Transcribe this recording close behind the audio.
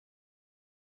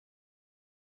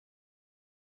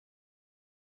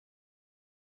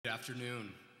Good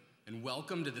afternoon, and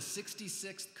welcome to the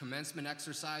 66th commencement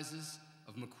exercises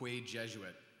of McQuaid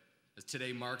Jesuit, as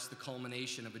today marks the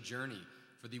culmination of a journey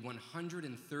for the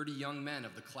 130 young men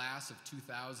of the class of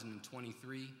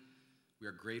 2023. We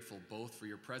are grateful both for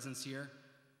your presence here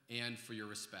and for your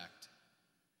respect.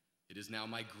 It is now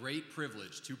my great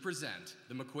privilege to present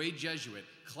the McQuaid Jesuit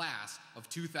class of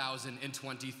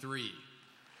 2023.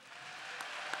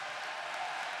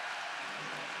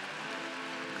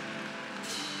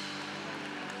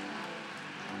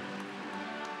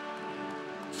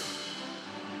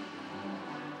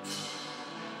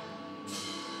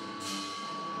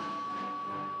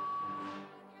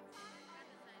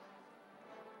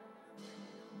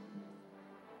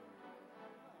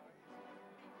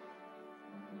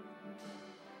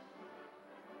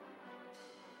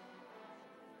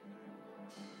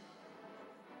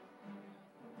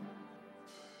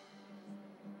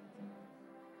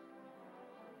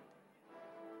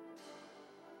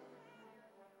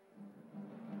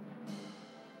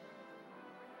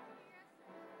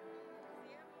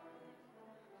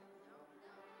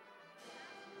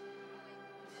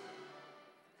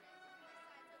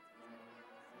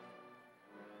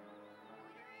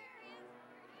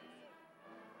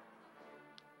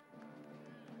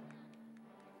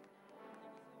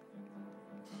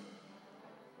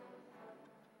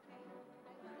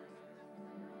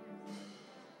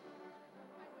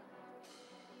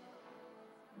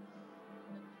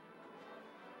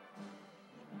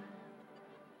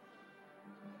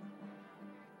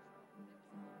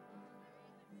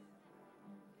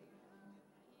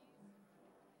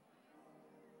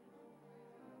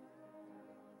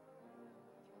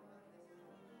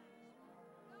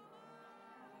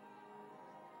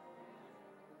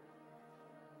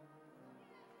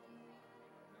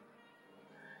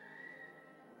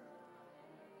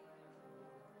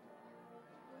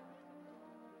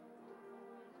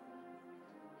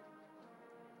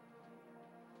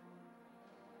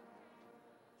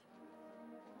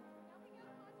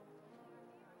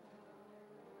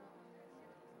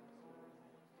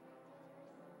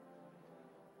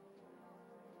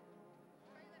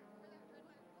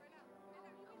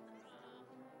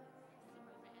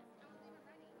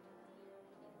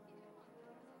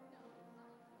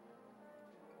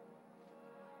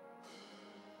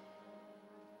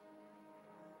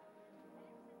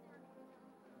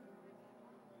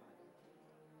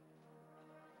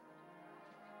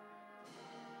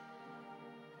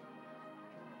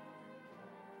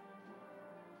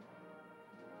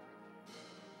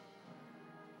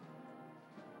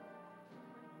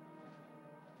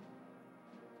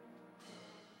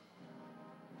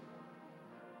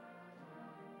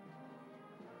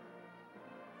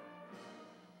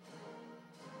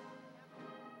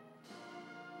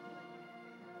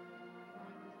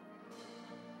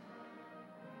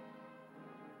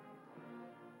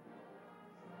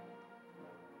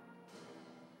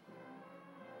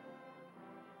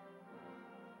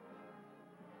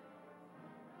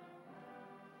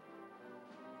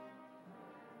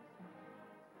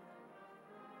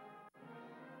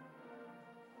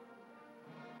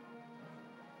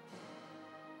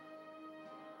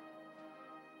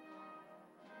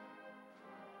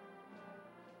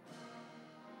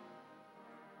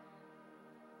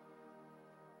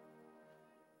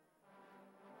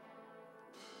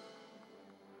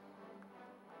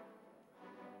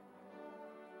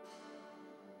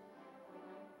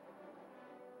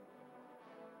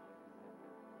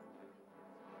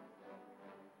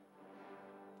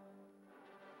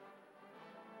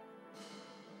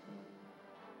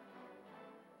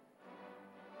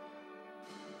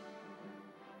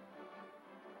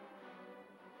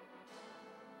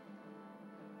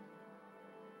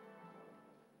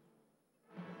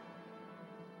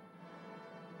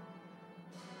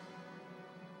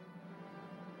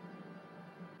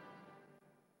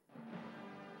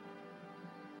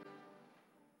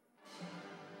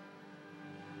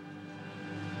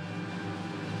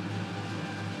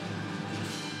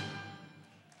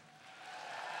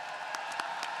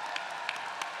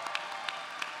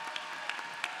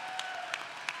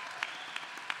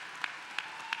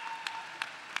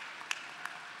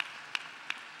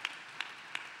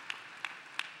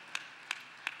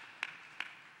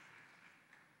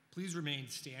 Please remain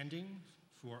standing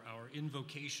for our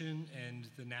invocation and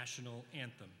the national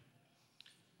anthem.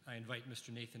 I invite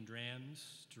Mr. Nathan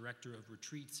Drams, Director of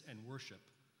Retreats and Worship,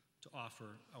 to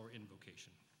offer our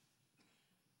invocation.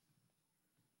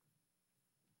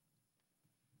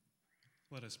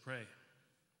 Let us pray.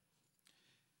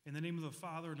 In the name of the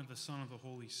Father, and of the Son, and of the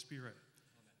Holy Spirit.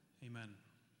 Amen.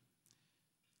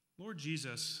 Lord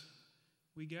Jesus,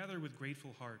 we gather with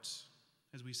grateful hearts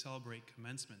as we celebrate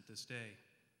commencement this day.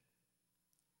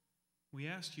 We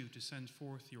ask you to send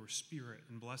forth your Spirit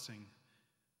and blessing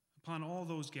upon all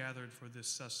those gathered for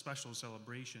this special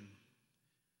celebration,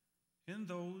 and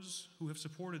those who have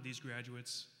supported these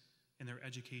graduates in their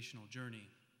educational journey.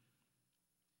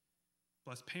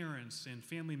 Bless parents and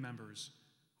family members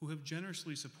who have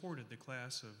generously supported the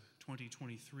class of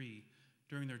 2023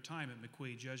 during their time at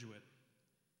McQuaid Jesuit.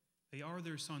 They are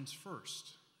their sons'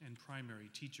 first and primary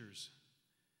teachers.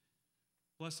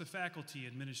 Bless the faculty,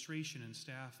 administration, and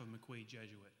staff of McQuaid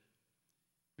Jesuit.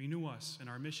 Renew us in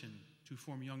our mission to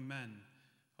form young men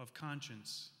of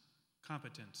conscience,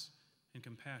 competence, and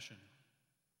compassion.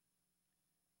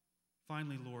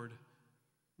 Finally, Lord,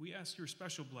 we ask your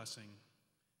special blessing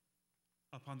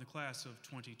upon the class of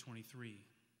 2023.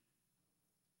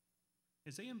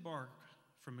 As they embark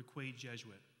from McQuaid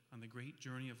Jesuit on the great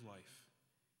journey of life,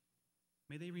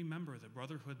 may they remember the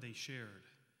brotherhood they shared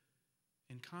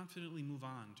and confidently move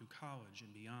on to college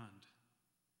and beyond.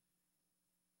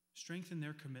 Strengthen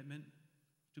their commitment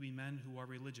to be men who are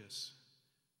religious,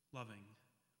 loving,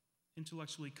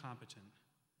 intellectually competent,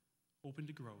 open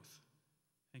to growth,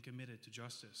 and committed to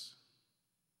justice.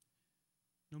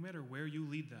 No matter where you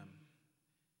lead them,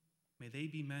 may they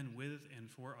be men with and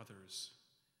for others,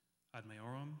 ad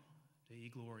maiorem Dei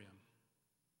gloriam,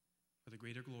 for the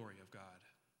greater glory of God.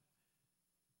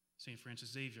 St.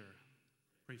 Francis Xavier,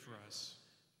 pray for us.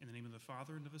 In the name of the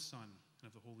Father, and of the Son, and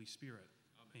of the Holy Spirit.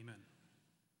 Amen.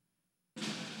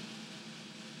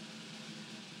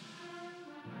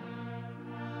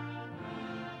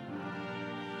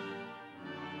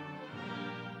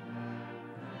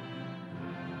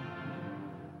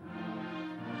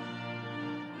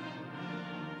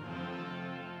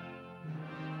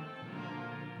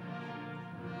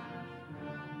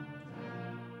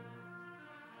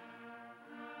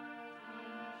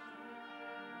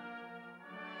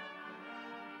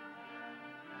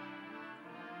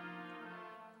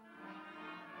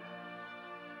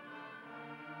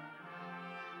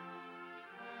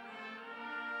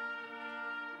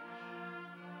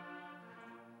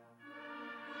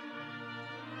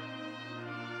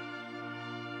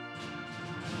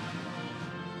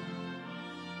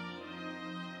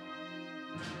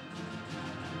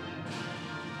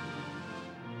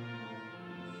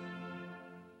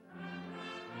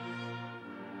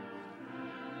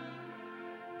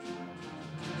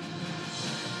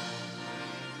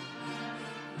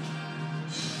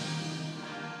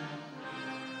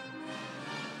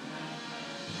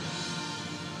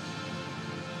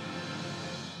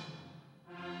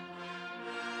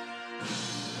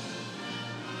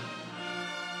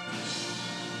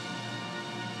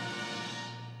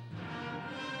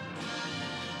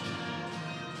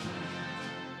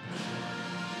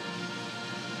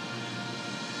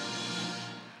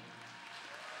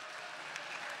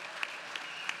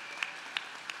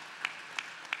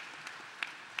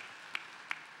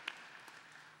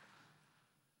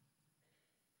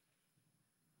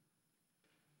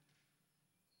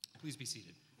 Please be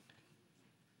seated.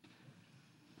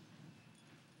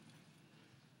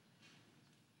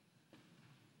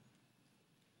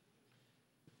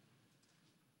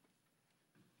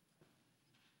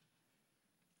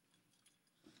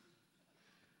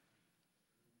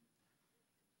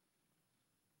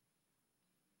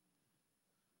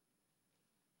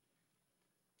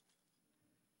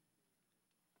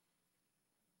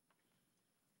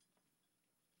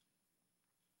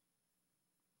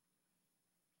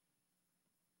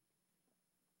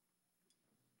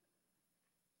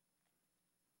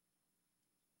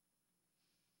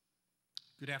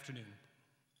 Good afternoon.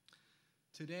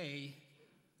 Today,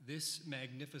 this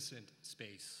magnificent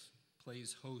space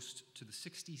plays host to the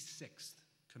 66th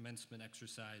commencement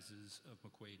exercises of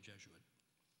McQuaid Jesuit.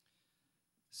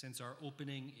 Since our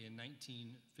opening in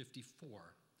 1954,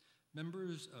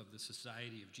 members of the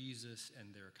Society of Jesus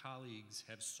and their colleagues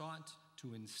have sought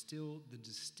to instill the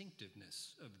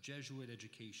distinctiveness of Jesuit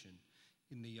education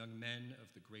in the young men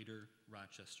of the greater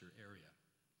Rochester area.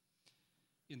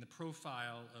 In the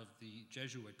profile of the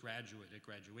Jesuit graduate at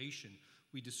graduation,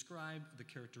 we describe the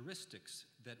characteristics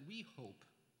that we hope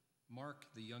mark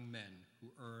the young men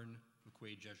who earn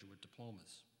McQuaid Jesuit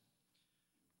diplomas.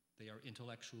 They are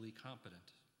intellectually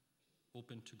competent,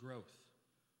 open to growth,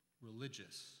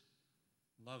 religious,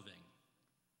 loving,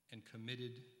 and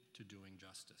committed to doing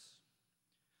justice.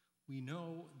 We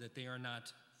know that they are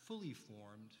not fully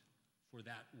formed, for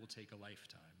that will take a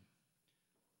lifetime,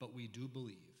 but we do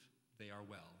believe they are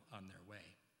well on their way.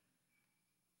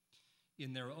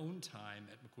 In their own time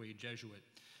at McQuaid Jesuit,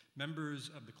 Members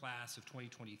of the class of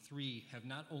 2023 have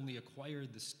not only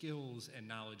acquired the skills and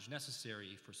knowledge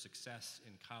necessary for success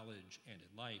in college and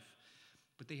in life,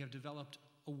 but they have developed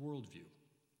a worldview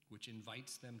which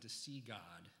invites them to see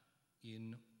God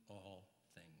in all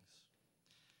things.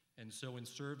 And so, in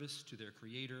service to their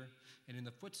Creator and in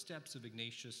the footsteps of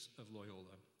Ignatius of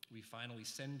Loyola, we finally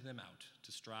send them out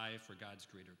to strive for God's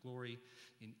greater glory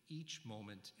in each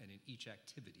moment and in each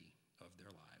activity of their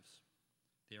lives.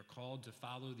 They are called to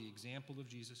follow the example of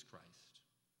Jesus Christ,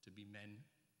 to be men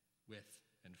with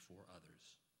and for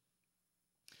others.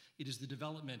 It is the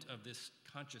development of this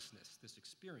consciousness, this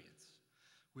experience,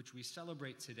 which we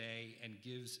celebrate today and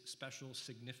gives special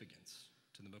significance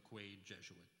to the McQuaid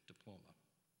Jesuit Diploma.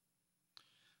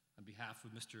 On behalf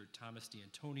of Mr. Thomas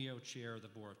D'Antonio, Chair of the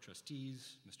Board of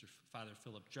Trustees, Mr. Father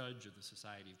Philip Judge of the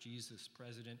Society of Jesus,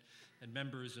 President, and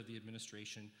members of the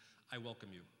administration, I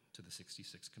welcome you to the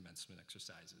 66th commencement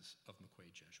exercises of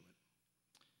McQuaid Jesuit.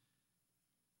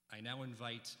 I now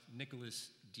invite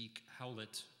Nicholas Deek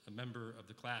Howlett, a member of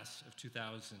the class of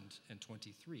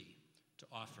 2023, to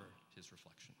offer his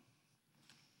reflection.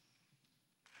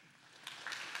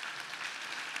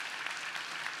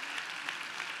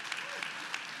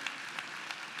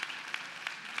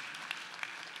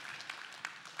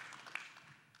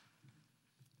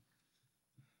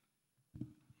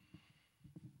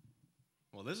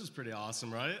 Well, this is pretty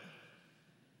awesome, right?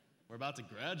 We're about to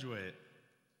graduate.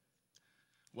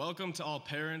 Welcome to all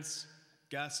parents,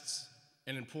 guests,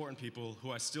 and important people who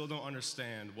I still don't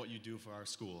understand what you do for our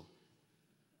school.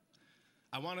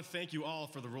 I want to thank you all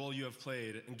for the role you have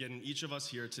played in getting each of us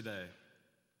here today.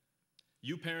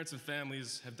 You parents and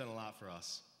families have done a lot for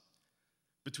us.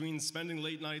 Between spending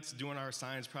late nights doing our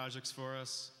science projects for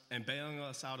us and bailing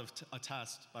us out of a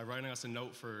test by writing us a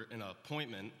note for an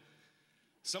appointment,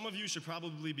 some of you should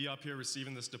probably be up here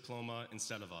receiving this diploma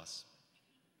instead of us.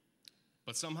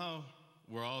 But somehow,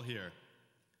 we're all here.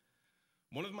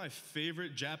 One of my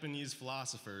favorite Japanese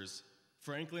philosophers,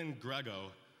 Franklin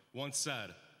Grego, once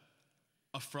said,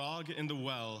 "A frog in the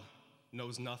well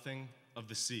knows nothing of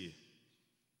the sea."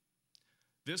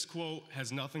 This quote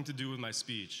has nothing to do with my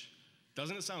speech.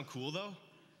 Doesn't it sound cool, though?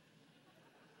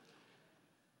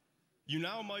 You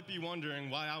now might be wondering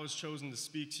why I was chosen to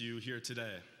speak to you here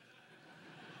today.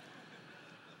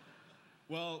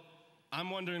 Well, I'm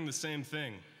wondering the same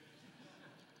thing.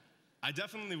 I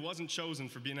definitely wasn't chosen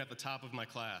for being at the top of my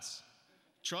class.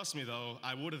 Trust me, though,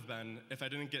 I would have been if I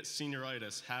didn't get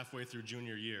senioritis halfway through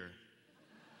junior year.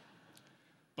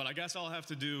 But I guess I'll have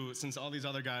to do since all these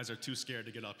other guys are too scared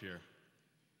to get up here.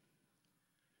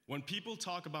 When people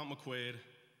talk about McQuaid,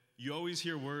 you always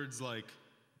hear words like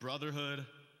brotherhood,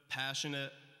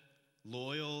 passionate,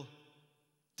 loyal,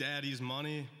 daddy's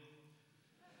money.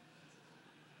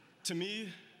 To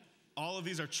me, all of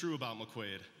these are true about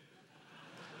McQuaid.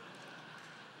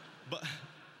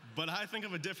 But I think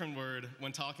of a different word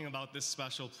when talking about this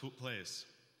special place: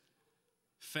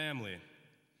 family.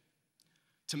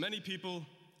 To many people,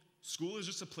 school is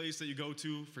just a place that you go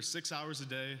to for 6 hours a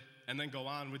day and then go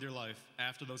on with your life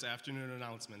after those afternoon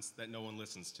announcements that no one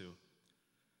listens to.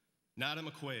 Not at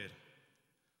McQuaid.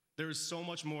 There is so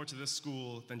much more to this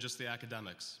school than just the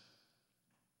academics.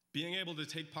 Being able to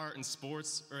take part in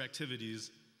sports or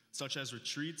activities, such as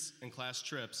retreats and class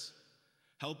trips,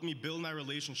 helped me build my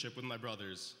relationship with my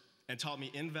brothers and taught me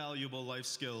invaluable life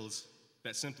skills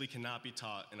that simply cannot be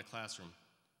taught in a classroom.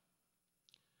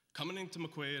 Coming into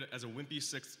McQuaid as a wimpy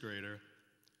sixth grader,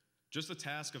 just the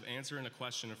task of answering a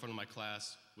question in front of my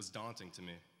class was daunting to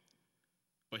me.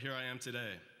 But here I am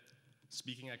today,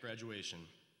 speaking at graduation.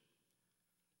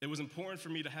 It was important for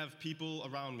me to have people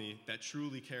around me that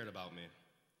truly cared about me,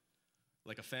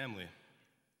 like a family.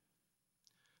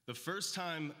 The first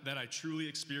time that I truly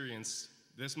experienced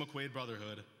this McQuaid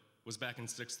brotherhood was back in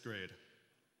 6th grade.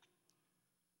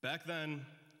 Back then,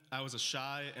 I was a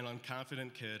shy and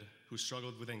unconfident kid who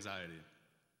struggled with anxiety.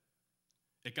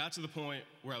 It got to the point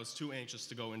where I was too anxious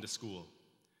to go into school.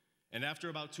 And after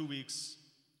about 2 weeks,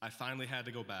 I finally had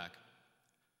to go back.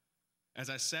 As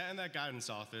I sat in that guidance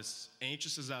office,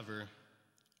 anxious as ever,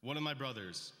 one of my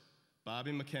brothers,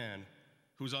 Bobby McCann,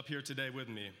 who's up here today with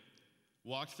me,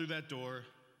 walked through that door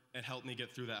and helped me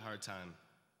get through that hard time.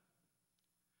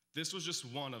 This was just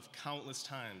one of countless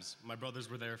times my brothers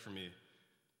were there for me.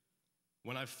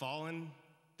 When I've fallen,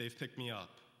 they've picked me up.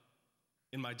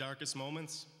 In my darkest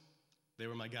moments, they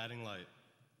were my guiding light.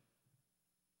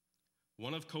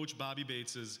 One of Coach Bobby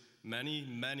Bates's many,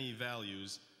 many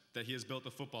values that he has built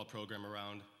the football program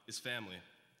around is family,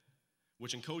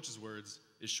 which in Coach's words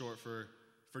is short for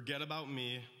forget about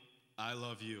me, I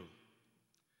love you.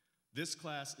 This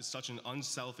class is such an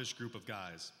unselfish group of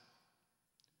guys.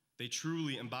 They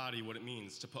truly embody what it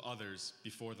means to put others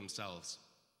before themselves.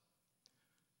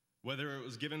 Whether it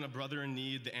was giving a brother in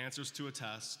need the answers to a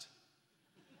test,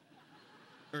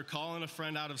 or calling a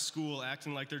friend out of school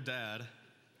acting like their dad,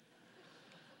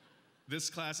 this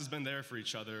class has been there for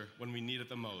each other when we need it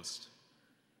the most.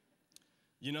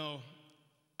 You know,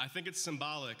 I think it's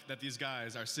symbolic that these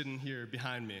guys are sitting here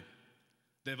behind me.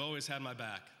 They've always had my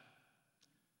back.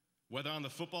 Whether on the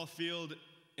football field,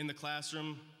 in the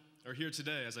classroom, or here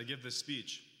today as I give this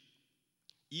speech,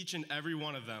 each and every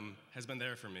one of them has been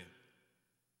there for me.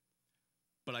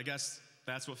 But I guess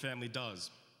that's what family does,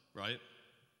 right?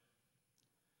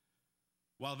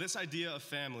 While this idea of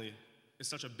family is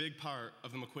such a big part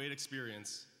of the McQuaid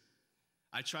experience,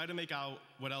 I try to make out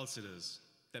what else it is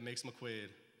that makes McQuaid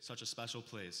such a special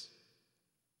place.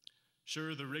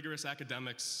 Sure, the rigorous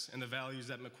academics and the values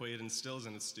that McQuaid instills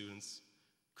in its students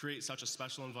create such a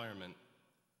special environment,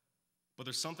 but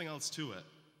there's something else to it,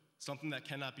 something that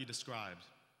cannot be described.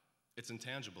 It's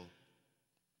intangible.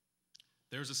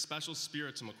 There's a special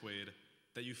spirit to McQuaid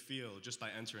that you feel just by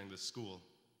entering this school.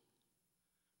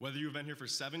 Whether you've been here for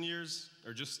 7 years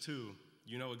or just 2,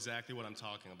 you know exactly what I'm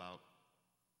talking about.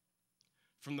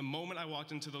 From the moment I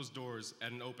walked into those doors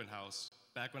at an open house,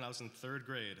 back when I was in 3rd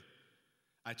grade,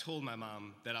 I told my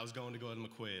mom that I was going to go to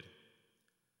McQuaid.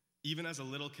 Even as a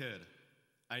little kid,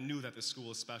 I knew that this school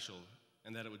was special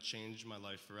and that it would change my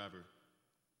life forever.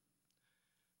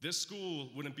 This school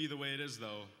wouldn't be the way it is,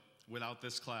 though, without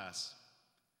this class.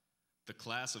 The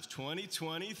class of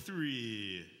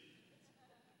 2023.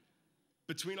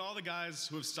 Between all the guys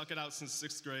who have stuck it out since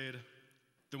 6th grade,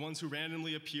 the ones who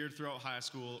randomly appeared throughout high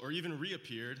school or even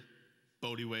reappeared,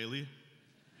 Bodie Whaley.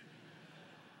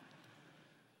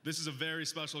 This is a very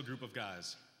special group of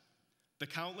guys. The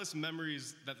countless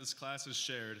memories that this class has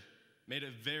shared made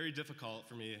it very difficult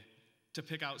for me to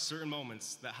pick out certain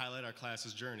moments that highlight our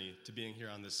class's journey to being here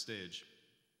on this stage.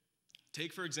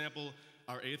 Take, for example,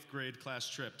 our 8th grade class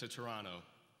trip to Toronto.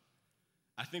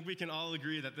 I think we can all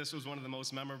agree that this was one of the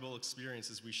most memorable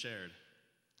experiences we shared.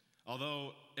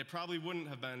 Although it probably wouldn't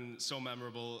have been so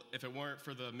memorable if it weren't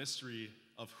for the mystery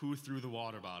of who threw the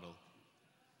water bottle.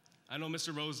 I know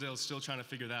Mr. Rosedale's still trying to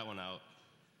figure that one out.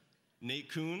 Nate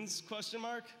Coons, question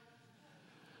mark?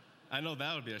 I know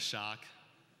that would be a shock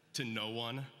to no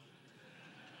one.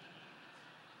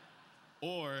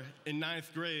 Or in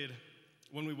 9th grade,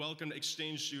 when we welcomed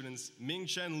exchange students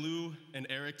Ming-Chen Liu and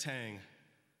Eric Tang.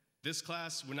 This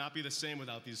class would not be the same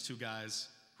without these 2 guys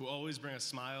who always bring a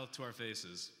smile to our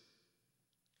faces.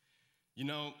 You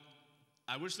know,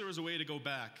 I wish there was a way to go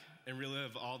back and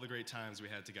relive all the great times we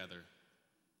had together.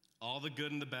 All the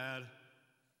good and the bad,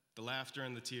 the laughter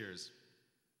and the tears.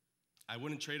 I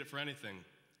wouldn't trade it for anything,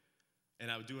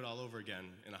 and I would do it all over again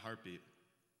in a heartbeat.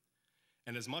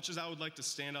 And as much as I would like to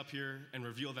stand up here and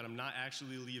reveal that I'm not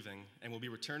actually leaving and will be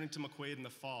returning to McQuaid in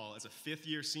the fall as a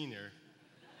 5th-year senior,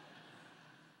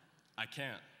 I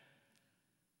can't.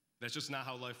 That's just not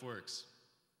how life works.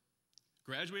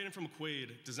 Graduating from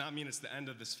McQuaid does not mean it's the end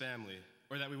of this family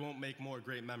or that we won't make more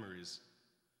great memories.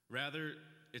 Rather,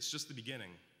 it's just the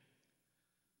beginning.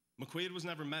 McQuaid was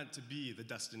never meant to be the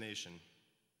destination.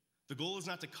 The goal is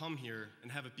not to come here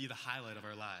and have it be the highlight of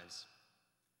our lives.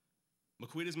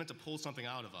 McQuaid is meant to pull something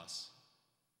out of us,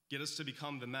 get us to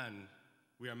become the men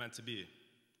we are meant to be,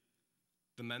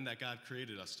 the men that God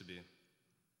created us to be.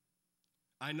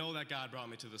 I know that God brought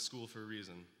me to this school for a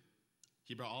reason.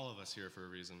 He brought all of us here for a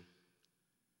reason.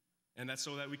 And that's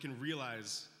so that we can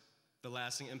realize the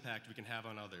lasting impact we can have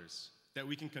on others, that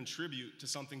we can contribute to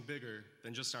something bigger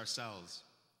than just ourselves.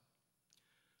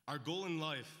 Our goal in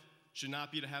life should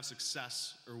not be to have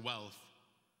success or wealth,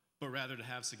 but rather to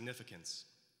have significance.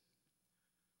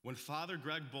 When Father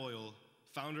Greg Boyle,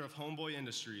 founder of Homeboy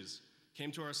Industries,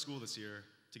 came to our school this year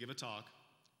to give a talk,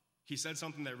 he said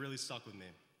something that really stuck with me.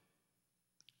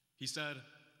 He said,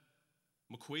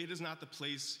 "McQuaid is not the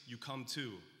place you come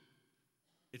to,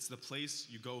 it's the place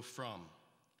you go from."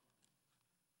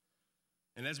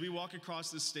 And as we walk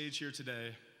across this stage here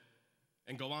today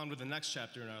and go on with the next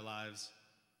chapter in our lives,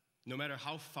 no matter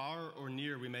how far or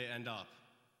near we may end up,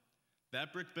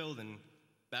 that brick building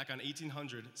back on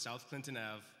 1800 South Clinton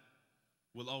Ave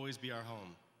will always be our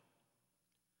home.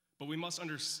 But we must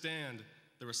understand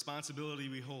the responsibility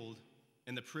we hold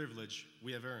and the privilege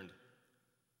we have earned.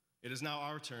 It is now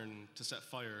our turn to set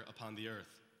fire upon the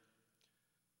earth.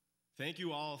 Thank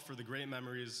you all for the great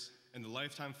memories and the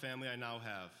lifetime family I now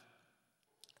have.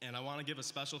 And I want to give a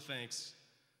special thanks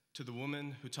to the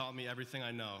woman who taught me everything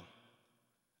I know.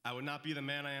 I would not be the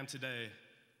man I am today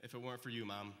if it weren't for you,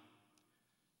 Mom.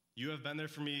 You have been there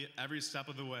for me every step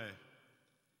of the way.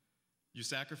 You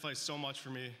sacrificed so much for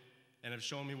me, and have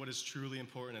shown me what is truly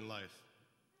important in life.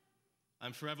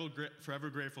 I'm forever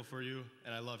grateful for you,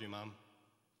 and I love you, Mom.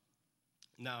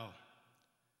 Now,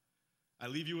 I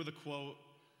leave you with a quote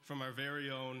from our very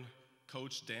own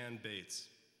Coach Dan Bates.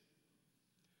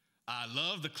 I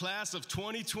love the class of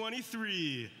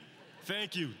 2023.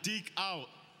 Thank you. Deke out.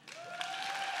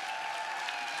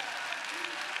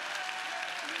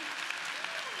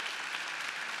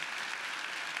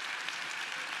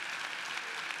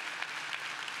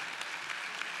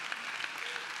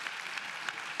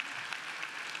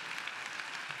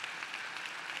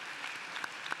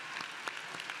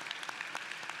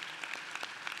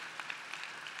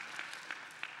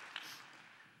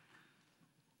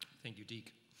 Thank you,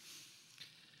 Deke.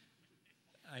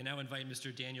 I now invite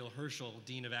Mr. Daniel Herschel,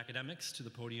 Dean of Academics, to the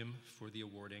podium for the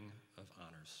awarding of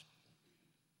honors.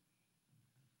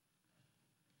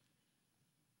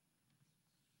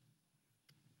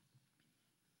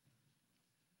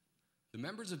 The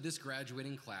members of this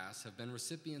graduating class have been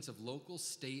recipients of local,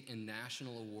 state, and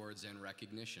national awards and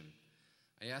recognition.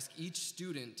 I ask each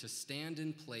student to stand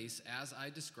in place as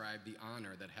I describe the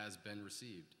honor that has been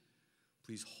received.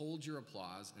 Please hold your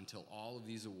applause until all of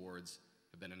these awards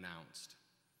have been announced.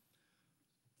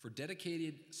 For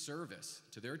dedicated service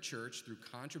to their church through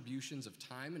contributions of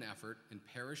time and effort in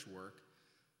parish work,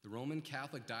 the Roman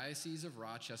Catholic Diocese of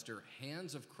Rochester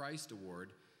Hands of Christ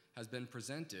Award has been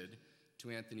presented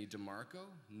to Anthony DeMarco,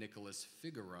 Nicholas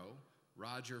Figueroa,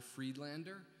 Roger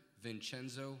Friedlander,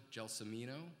 Vincenzo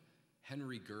Gelsomino,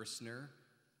 Henry Gerstner,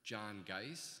 John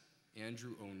Geis,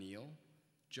 Andrew O'Neill,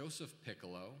 Joseph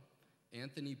Piccolo,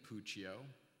 Anthony Puccio,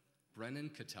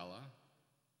 Brennan Catella,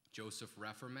 Joseph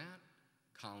Reffermat,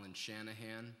 Colin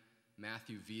Shanahan,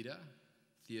 Matthew Vita,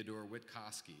 Theodore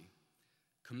Witkowski.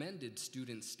 Commended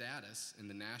student status in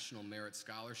the National Merit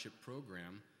Scholarship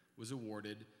Program was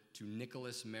awarded to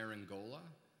Nicholas Marangola,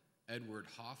 Edward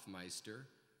Hoffmeister,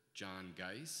 John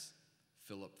Geis,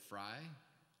 Philip Fry,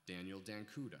 Daniel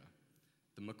Dankuda.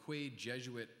 The McQuaid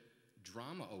Jesuit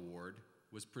Drama Award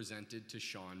was presented to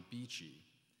Sean Beachy.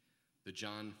 The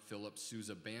John Philip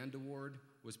Sousa Band Award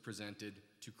was presented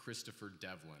to Christopher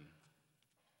Devlin.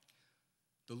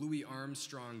 The Louis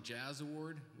Armstrong Jazz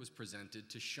Award was presented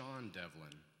to Sean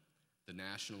Devlin. The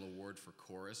National Award for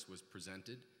Chorus was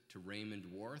presented to Raymond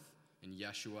Worth and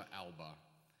Yeshua Alba.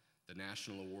 The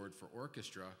National Award for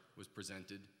Orchestra was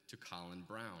presented to Colin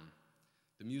Brown.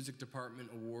 The Music Department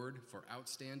Award for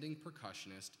Outstanding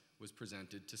Percussionist was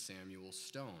presented to Samuel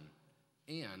Stone.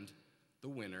 And the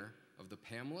winner of the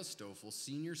Pamela Stoffel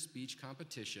Senior Speech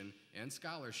Competition and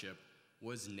Scholarship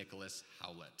was Nicholas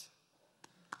Howlett.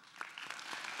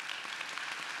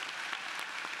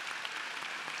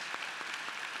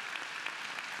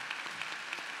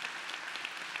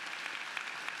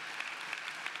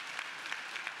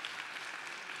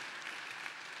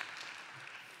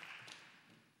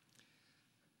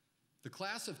 The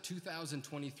class of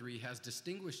 2023 has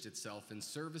distinguished itself in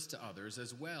service to others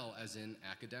as well as in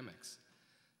academics.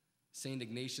 St.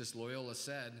 Ignatius Loyola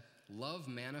said, "Love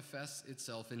manifests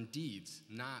itself in deeds,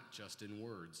 not just in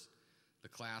words." The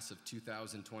class of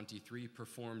 2023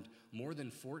 performed more than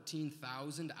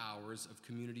 14,000 hours of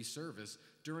community service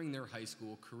during their high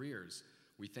school careers.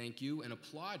 We thank you and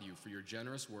applaud you for your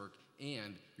generous work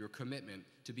and your commitment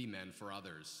to be men for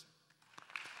others.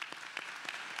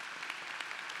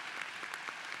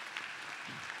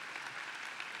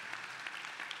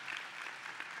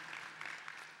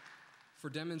 For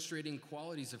demonstrating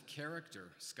qualities of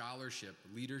character, scholarship,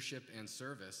 leadership, and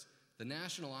service, the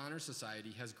National Honor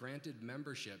Society has granted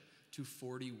membership to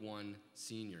 41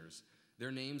 seniors.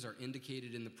 Their names are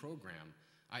indicated in the program.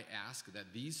 I ask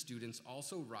that these students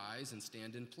also rise and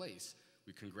stand in place.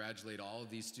 We congratulate all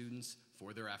of these students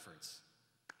for their efforts.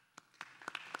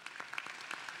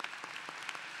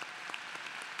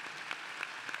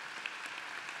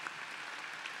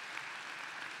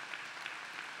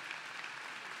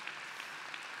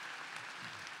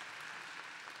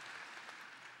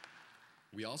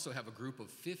 We also have a group of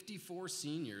 54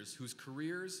 seniors whose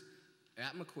careers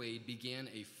at McQuaid began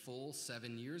a full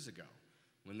 7 years ago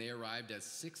when they arrived as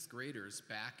 6th graders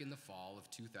back in the fall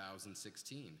of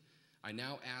 2016. I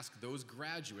now ask those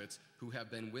graduates who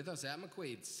have been with us at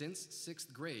McQuaid since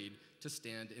 6th grade to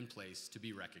stand in place to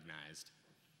be recognized.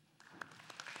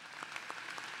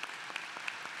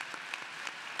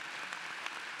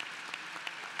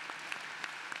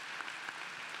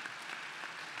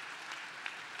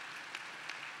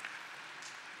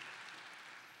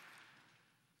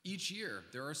 Each year,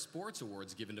 there are sports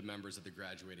awards given to members of the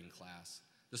graduating class.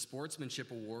 The Sportsmanship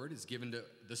Award is given to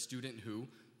the student who,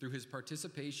 through his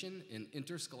participation in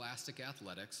interscholastic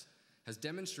athletics, has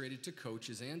demonstrated to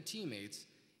coaches and teammates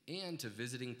and to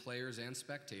visiting players and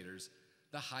spectators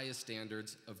the highest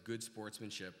standards of good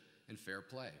sportsmanship and fair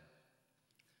play.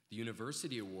 The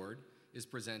University Award is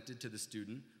presented to the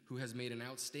student who has made an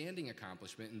outstanding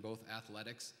accomplishment in both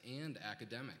athletics and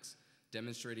academics,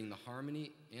 demonstrating the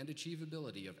harmony and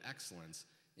achievability of excellence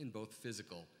in both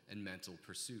physical and mental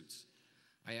pursuits.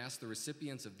 I ask the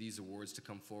recipients of these awards to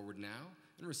come forward now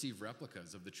and receive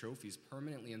replicas of the trophies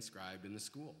permanently inscribed in the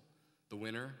school. The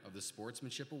winner of the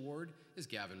Sportsmanship Award is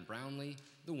Gavin Brownlee.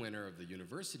 The winner of the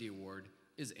University Award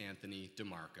is Anthony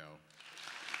DeMarco.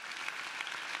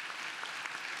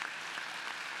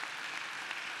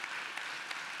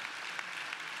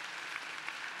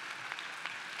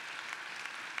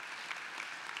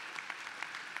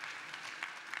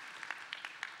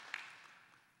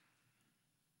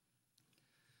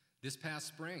 This past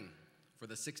spring, for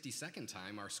the 62nd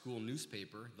time, our school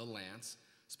newspaper, The Lance,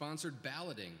 sponsored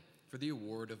balloting for the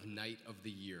award of Knight of the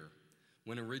Year.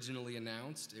 When originally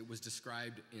announced, it was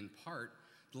described in part,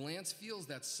 The Lance feels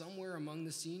that somewhere among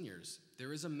the seniors,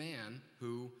 there is a man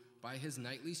who, by his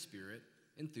knightly spirit,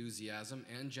 enthusiasm,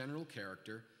 and general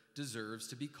character, deserves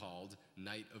to be called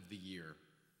Knight of the Year.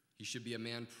 He should be a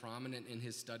man prominent in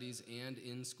his studies and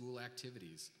in school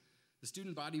activities. The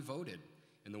student body voted,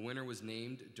 and the winner was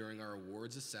named during our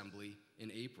awards assembly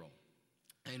in April.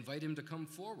 I invite him to come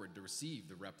forward to receive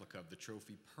the replica of the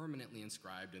trophy permanently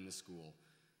inscribed in the school.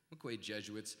 McQuaid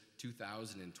Jesuits'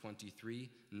 2023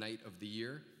 Knight of the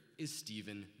Year is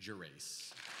Stephen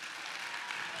Gerace.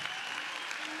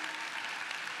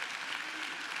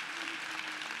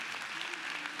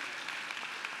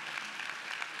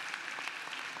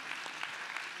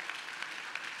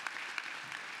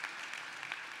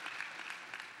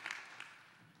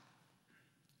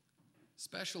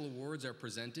 Special awards are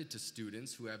presented to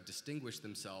students who have distinguished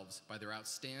themselves by their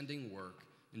outstanding work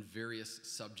in various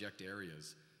subject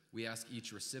areas. We ask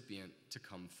each recipient to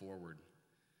come forward.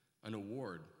 An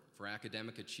award for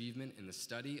academic achievement in the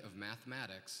study of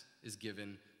mathematics is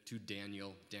given to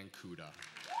Daniel Dankuda.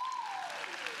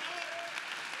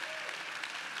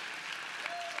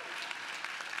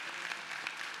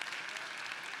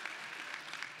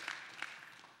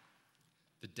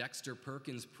 The Dexter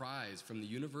Perkins Prize from the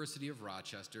University of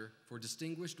Rochester for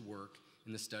distinguished work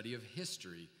in the study of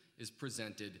history is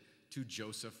presented to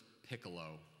Joseph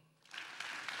Piccolo.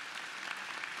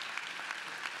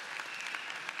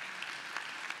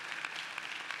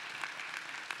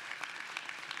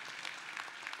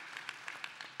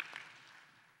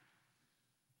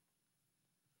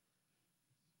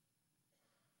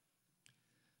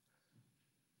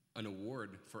 An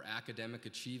award for academic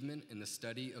achievement in the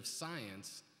study of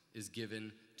science is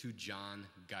given to John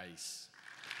Geis.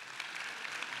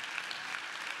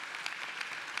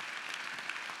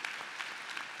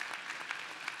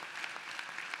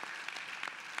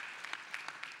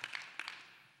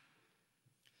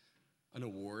 An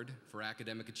award for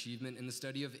academic achievement in the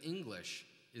study of English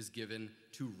is given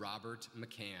to Robert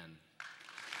McCann.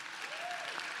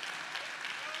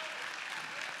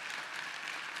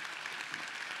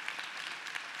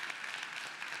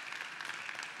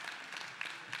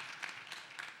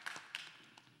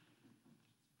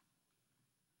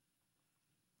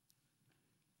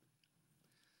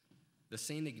 The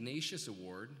St. Ignatius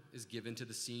Award is given to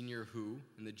the senior who,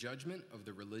 in the judgment of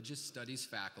the Religious Studies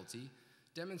faculty,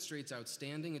 demonstrates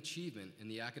outstanding achievement in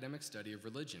the academic study of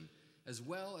religion, as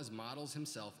well as models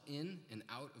himself in and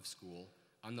out of school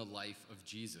on the life of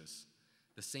Jesus.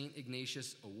 The St.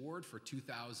 Ignatius Award for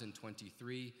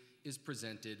 2023 is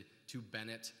presented to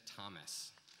Bennett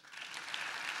Thomas.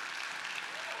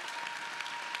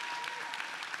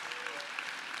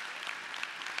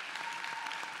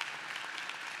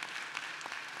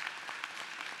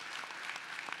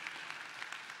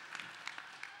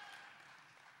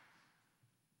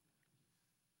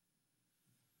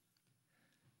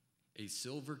 A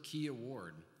Silver Key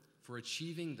Award for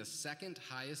achieving the second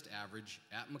highest average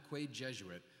at McQuaid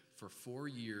Jesuit for 4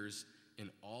 years in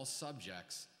all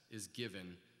subjects is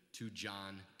given to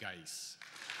John Geis.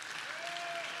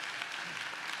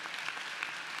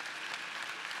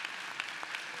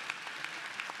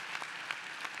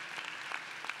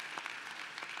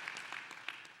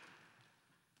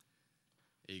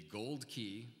 A Gold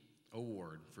Key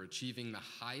Award for achieving the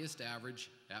highest average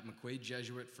at McQuaid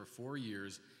Jesuit for 4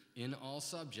 years in all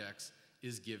subjects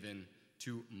is given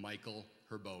to Michael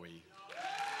Herboe.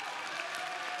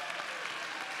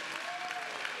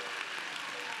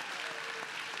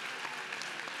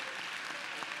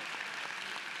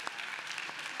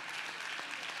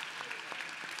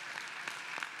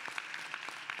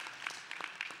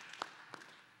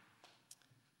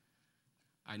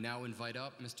 I now invite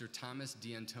up Mr. Thomas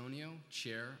D'Antonio,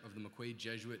 Chair of the McQuaid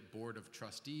Jesuit Board of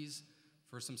Trustees,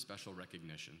 for some special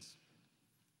recognitions.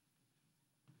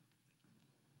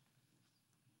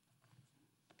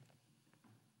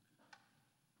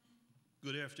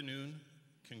 Good afternoon.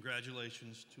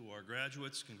 Congratulations to our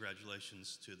graduates.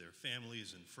 Congratulations to their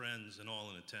families and friends and all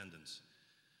in attendance.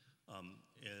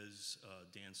 As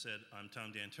Dan said, I'm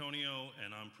Tom D'Antonio,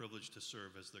 and I'm privileged to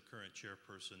serve as the current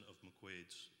chairperson of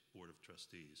McQuaid's Board of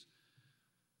Trustees.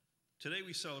 Today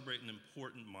we celebrate an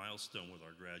important milestone with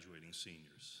our graduating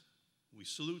seniors. We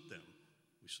salute them.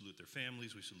 We salute their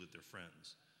families. We salute their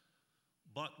friends.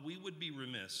 But we would be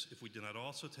remiss if we did not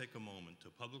also take a moment to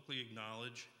publicly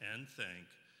acknowledge and thank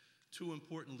two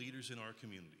important leaders in our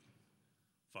community,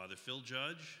 Father Phil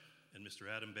Judge and Mr.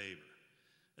 Adam Baber,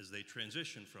 as they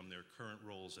transition from their current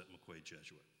roles at McQuaid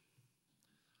Jesuit.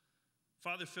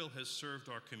 Father Phil has served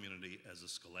our community as a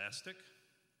scholastic,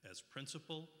 as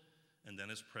principal, and then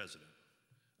as president,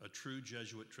 a true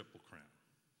Jesuit Triple Crown.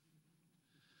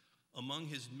 Among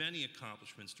his many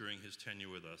accomplishments during his tenure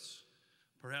with us,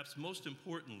 perhaps most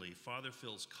importantly, Father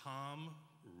Phil's calm,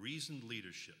 reasoned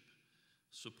leadership,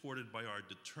 supported by our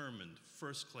determined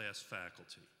first-class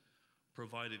faculty,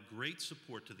 provided great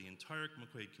support to the entire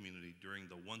McQuaid community during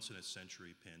the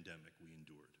once-in-a-century pandemic we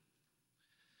endured.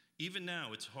 Even now,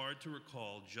 it's hard to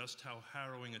recall just how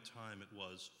harrowing a time it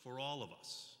was for all of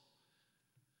us.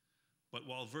 But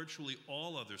while virtually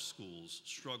all other schools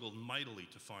struggled mightily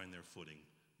to find their footing,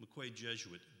 McQuaid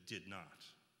Jesuit did not.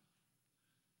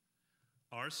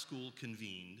 Our school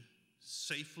convened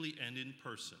safely and in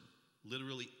person,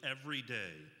 literally every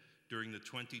day during the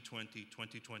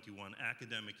 2020-2021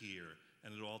 academic year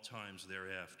and at all times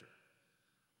thereafter.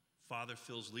 Father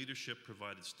Phil's leadership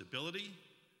provided stability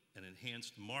and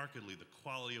enhanced markedly the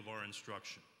quality of our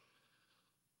instruction.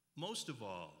 Most of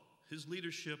all, his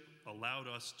leadership allowed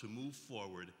us to move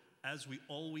forward, as we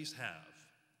always have,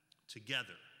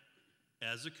 together,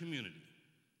 as a community,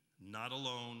 not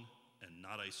alone and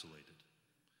not isolated.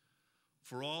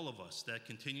 For all of us, that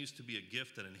continues to be a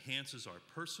gift that enhances our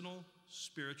personal,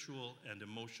 spiritual, and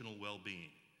emotional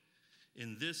well-being.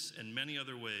 In this and many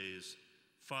other ways,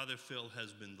 Father Phil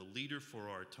has been the leader for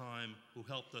our time who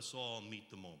helped us all meet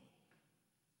the moment.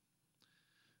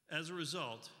 As a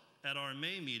result, at our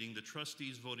May meeting, the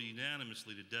trustees voted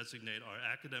unanimously to designate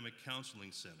our Academic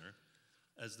Counseling Center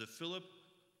as the Philip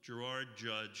Gerard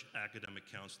Judge Academic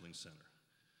Counseling Center.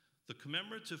 The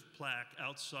commemorative plaque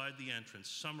outside the entrance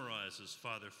summarizes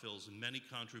Father Phil's many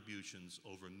contributions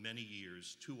over many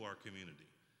years to our community.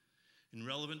 In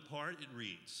relevant part, it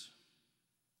reads,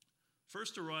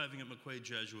 first arriving at McQuaid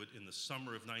Jesuit in the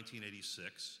summer of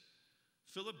 1986,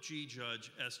 Philip G.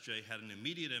 Judge, S.J., had an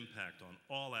immediate impact on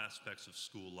all aspects of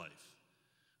school life.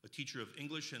 A teacher of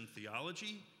English and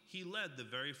theology, he led the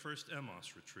very first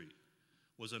Emos retreat,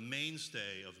 was a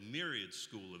mainstay of myriad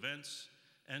school events,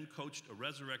 and coached a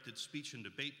resurrected speech and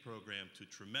debate program to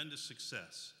tremendous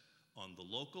success on the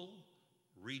local,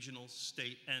 regional,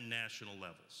 state, and national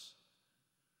levels.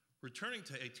 Returning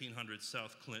to 1800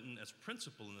 South Clinton as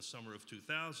principal in the summer of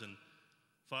 2000,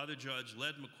 Father Judge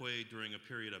led McQuaid during a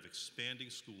period of expanding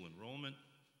school enrollment,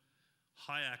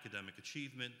 high academic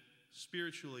achievement,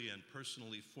 spiritually and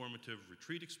personally formative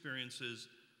retreat experiences,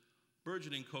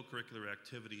 burgeoning co-curricular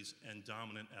activities, and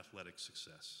dominant athletic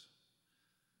success.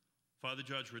 Father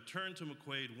Judge returned to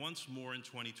McQuaid once more in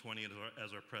 2020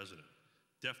 as our president,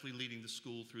 deftly leading the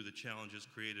school through the challenges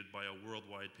created by a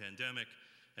worldwide pandemic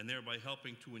and thereby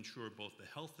helping to ensure both the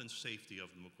health and safety of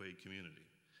the McQuaid community,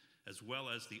 as well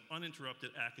as the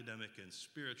uninterrupted academic and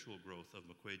spiritual growth of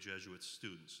McQuaid Jesuit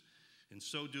students. In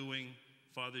so doing,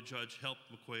 Father Judge helped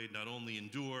McQuaid not only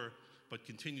endure, but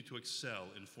continue to excel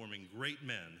in forming great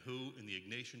men who, in the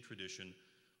Ignatian tradition,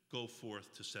 go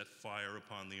forth to set fire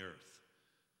upon the earth.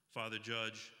 Father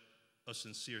Judge, a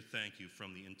sincere thank you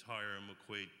from the entire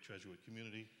McQuaid Jesuit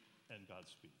community, and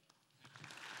Godspeed.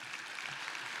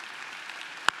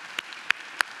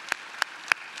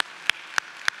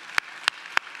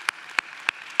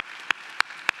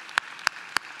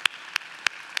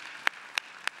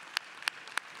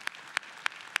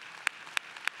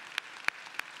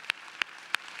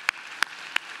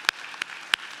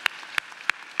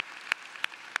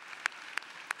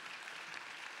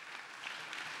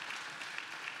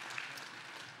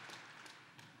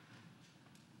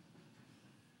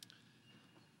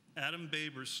 Adam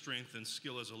Baber's strength and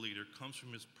skill as a leader comes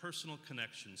from his personal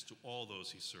connections to all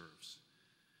those he serves.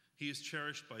 He is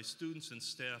cherished by students and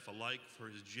staff alike for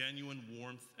his genuine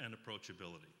warmth and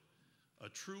approachability. A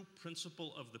true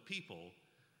principle of the people,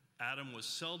 Adam was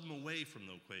seldom away from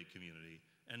the McQuaid community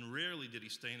and rarely did he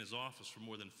stay in his office for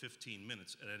more than 15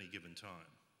 minutes at any given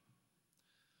time.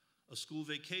 A school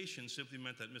vacation simply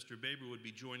meant that Mr. Baber would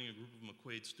be joining a group of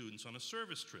McQuaid students on a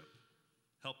service trip,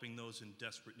 helping those in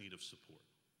desperate need of support.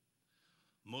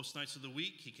 Most nights of the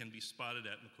week, he can be spotted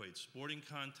at McQuaid sporting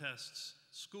contests,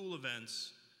 school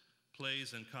events,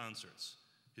 plays, and concerts.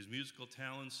 His musical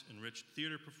talents enriched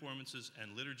theater performances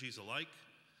and liturgies alike,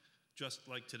 just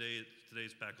like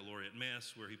today's baccalaureate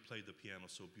mass, where he played the piano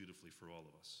so beautifully for all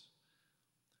of us.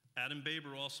 Adam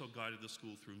Baber also guided the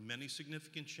school through many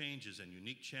significant changes and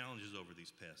unique challenges over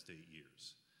these past 8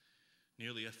 years.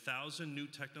 Nearly 1,000 new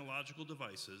technological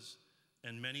devices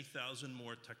and many thousand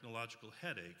more technological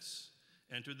headaches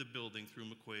entered the building through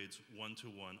McQuaid's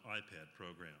one-to-one iPad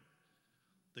program.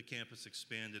 The campus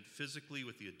expanded physically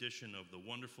with the addition of the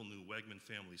wonderful new Wegman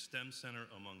Family STEM Center,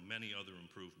 among many other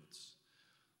improvements.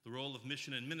 The role of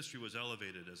mission and ministry was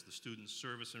elevated as the student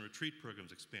service and retreat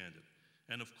programs expanded.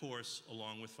 And of course,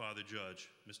 along with Father Judge,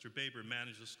 Mr. Baber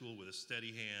managed the school with a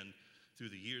steady hand through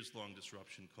the years-long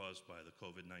disruption caused by the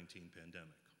COVID-19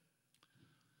 pandemic.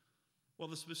 While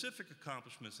the specific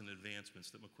accomplishments and advancements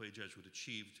that McQuaid Jesuit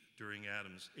achieved during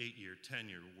Adam's 8-year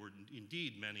tenure were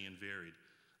indeed many and varied,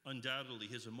 undoubtedly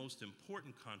his most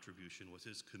important contribution was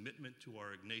his commitment to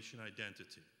our Ignatian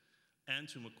identity and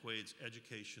to McQuaid's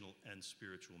educational and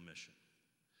spiritual mission.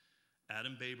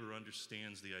 Adam Baber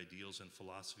understands the ideals and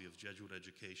philosophy of Jesuit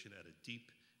education at a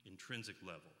deep, intrinsic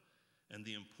level, and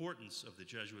the importance of the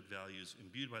Jesuit values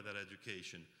imbued by that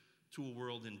education to a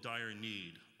world in dire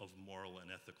need of moral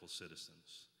and ethical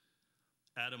citizens.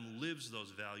 Adam lives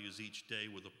those values each day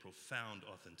with a profound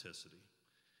authenticity,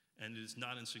 and it is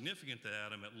not insignificant that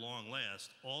Adam, at long last,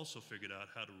 also figured out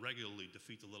how to regularly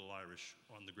defeat the little Irish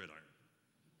on the gridiron.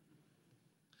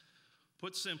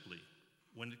 Put simply,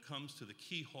 when it comes to the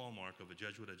key hallmark of a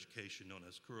Jesuit education known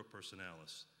as cura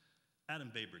personalis, Adam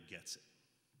Baber gets it.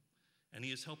 And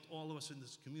he has helped all of us in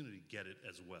this community get it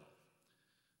as well.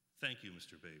 Thank you,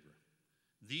 Mr. Baber.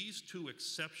 These two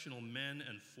exceptional men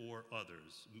and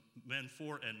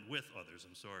with others,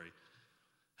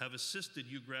 have assisted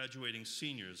you graduating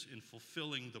seniors in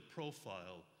fulfilling the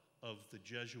profile of the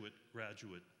Jesuit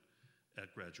graduate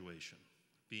at graduation,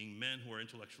 being men who are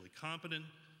intellectually competent,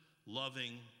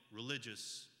 loving,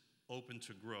 religious, open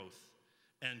to growth,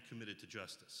 and committed to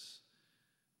justice.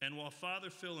 And while Father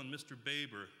Phil and Mr.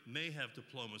 Baber may have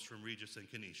diplomas from Regis and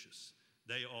Canisius,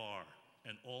 they are,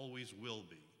 and always will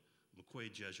be,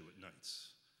 McQuaid Jesuit Knights.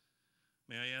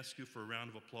 May I ask you for a round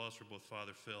of applause for both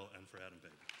Father Phil and for Adam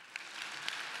Baber.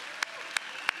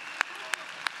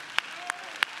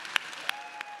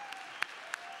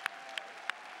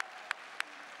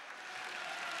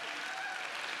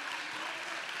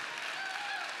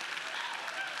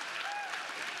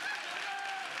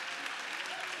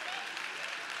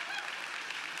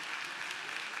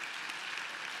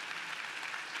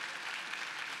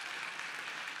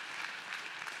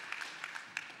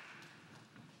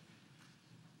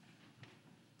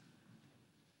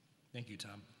 Thank you,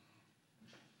 Tom.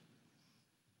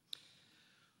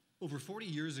 Over 40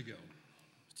 years ago,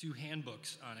 2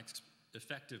 handbooks on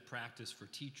effective practice for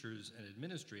teachers and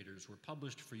administrators were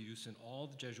published for use in all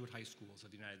the Jesuit high schools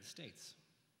of the United States.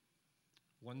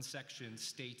 One section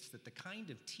states that the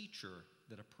kind of teacher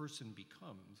that a person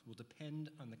becomes will depend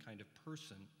on the kind of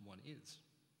person one is.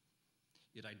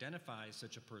 It identifies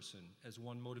such a person as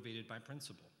one motivated by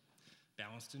principle,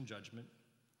 balanced in judgment,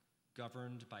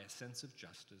 governed by a sense of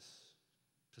justice,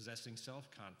 possessing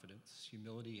self-confidence,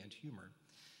 humility, and humor,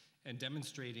 and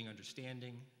demonstrating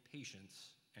understanding, patience,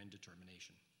 and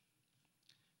determination.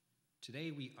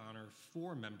 Today, we honor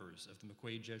 4 members of the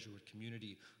McQuaid Jesuit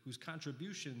community whose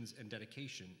contributions and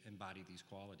dedication embody these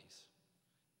qualities.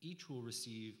 Each will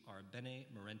receive our Bene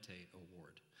Merente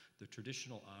Award, the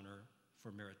traditional honor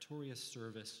for meritorious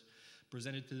service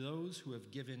presented to those who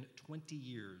have given 20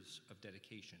 years of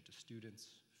dedication to students,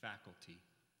 faculty,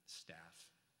 staff,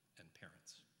 and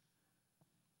parents.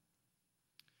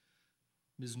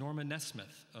 Ms. Norma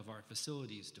Nesmith of our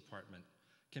facilities department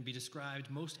can be described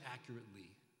most accurately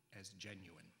as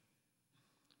genuine.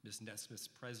 Ms. Nesmith's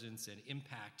presence and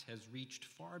impact has reached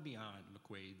far beyond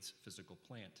McQuaid's physical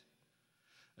plant.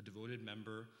 A devoted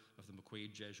member of the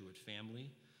McQuaid Jesuit family,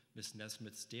 Ms.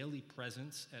 Nesmith's daily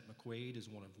presence at McQuaid is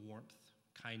one of warmth,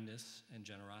 kindness, and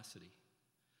generosity.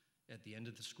 At the end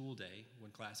of the school day,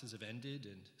 when classes have ended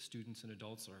and students and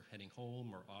adults are heading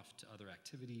home or off to other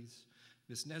activities,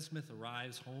 Ms. Nesmith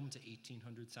arrives home to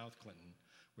 1800 South Clinton,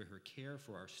 where her care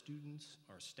for our students,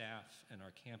 our staff, and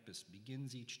our campus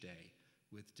begins each day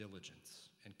with diligence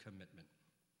and commitment.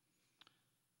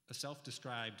 A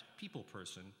self-described people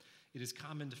person, it is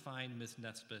common to find Ms.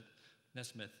 Nesmith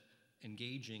Nesmith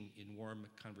engaging in warm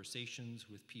conversations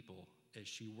with people as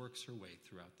she works her way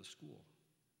throughout the school,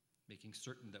 making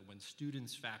certain that when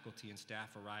students, faculty, and staff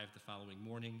arrive the following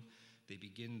morning, they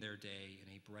begin their day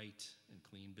in a bright and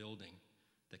clean building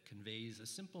that conveys a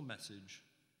simple message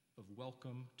of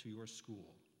welcome to your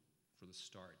school for the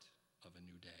start of a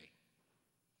new day.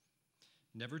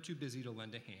 Never too busy to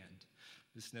lend a hand,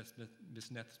 Ms.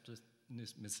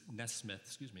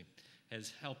 Nesmith,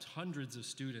 has helped hundreds of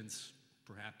students,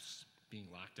 perhaps being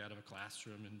locked out of a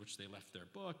classroom in which they left their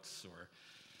books or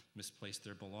misplaced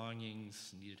their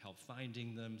belongings, needed help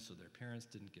finding them so their parents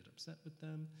didn't get upset with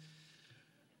them,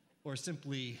 or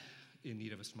simply in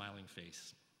need of a smiling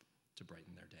face to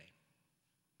brighten their day.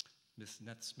 Ms.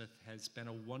 Nesmith has been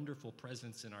a wonderful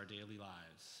presence in our daily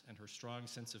lives, and her strong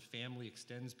sense of family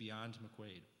extends beyond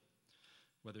McQuaid.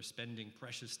 Whether spending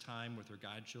precious time with her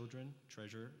godchildren,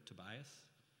 Treasure Tobias,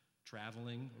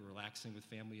 traveling or relaxing with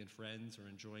family and friends, or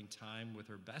enjoying time with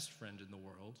her best friend in the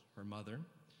world, her mother,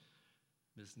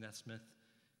 Ms. Nesmith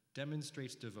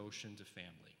demonstrates devotion to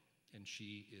family, and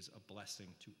she is a blessing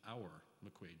to our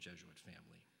McQuaid Jesuit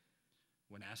family.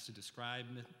 When asked to describe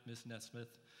Ms.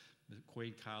 Nesmith,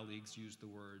 McQuaid colleagues use the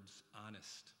words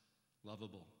honest,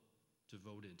 lovable,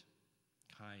 devoted,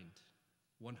 kind,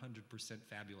 100%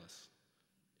 fabulous,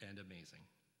 and amazing.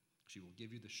 She will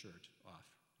give you the shirt off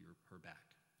her back.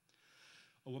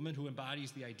 A woman who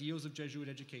embodies the ideals of Jesuit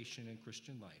education and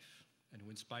Christian life, and who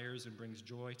inspires and brings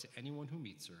joy to anyone who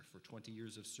meets her. For 20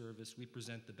 years of service, we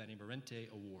present the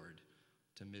Benemerente Award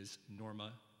to Ms.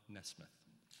 Norma Nesmith.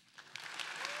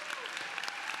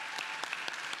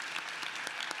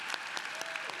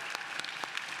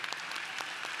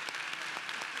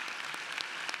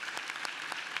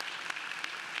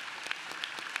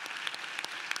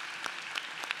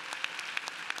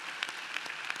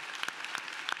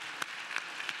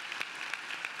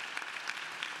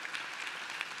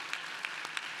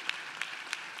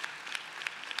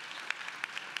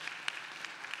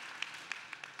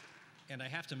 And I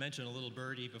have to mention, a little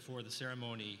birdie before the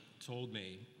ceremony told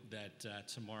me that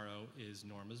tomorrow is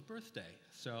Norma's birthday.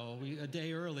 So a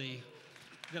day early,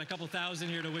 we got a couple thousand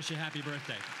here to wish you happy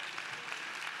birthday.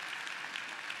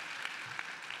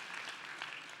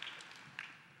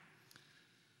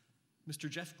 Mr.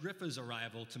 Jeff Griffa's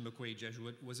arrival to McQuaid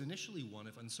Jesuit was initially one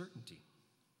of uncertainty.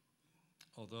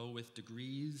 Although with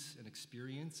degrees and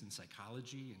experience in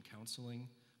psychology and counseling,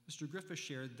 Mr. Griffa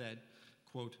shared that,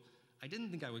 quote, I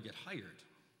didn't think I would get hired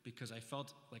because I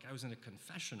felt like I was in a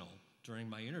confessional during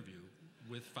my interview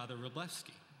with Father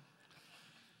Wroblewski.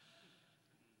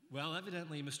 Well,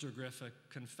 evidently, Mr. Griffa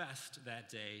confessed that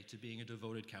day to being a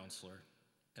devoted counselor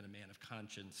and a man of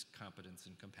conscience, competence,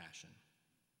 and compassion,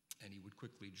 and he would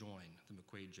quickly join the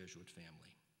McQuaid Jesuit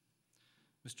family.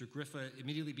 Mr. Griffa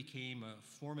immediately became a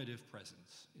formative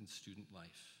presence in student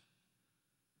life.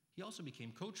 He also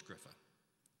became Coach Griffa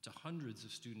to hundreds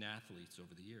of student athletes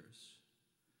over the years.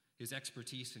 His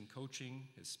expertise in coaching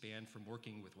has spanned from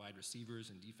working with wide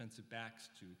receivers and defensive backs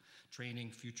to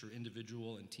training future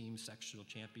individual and team sectional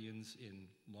champions in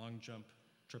long jump,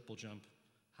 triple jump,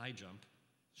 high jump,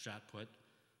 shot put,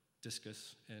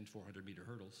 discus, and 400-meter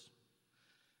hurdles.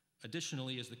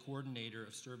 Additionally, as the coordinator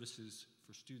of services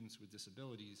for students with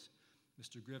disabilities,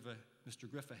 Mr.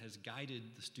 Griffa has guided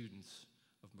the students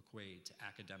of McQuaid to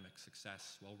academic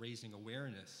success while raising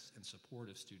awareness and support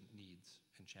of student needs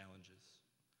and challenges.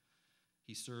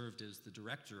 He served as the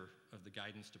director of the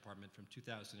guidance department from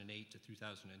 2008 to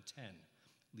 2010,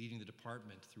 leading the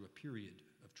department through a period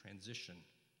of transition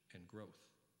and growth.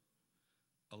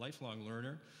 A lifelong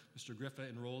learner, Mr. Griffa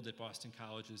enrolled at Boston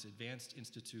College's Advanced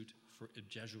Institute for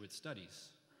Jesuit Studies.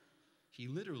 He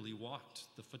literally walked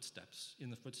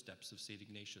in the footsteps of St.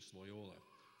 Ignatius Loyola,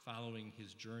 following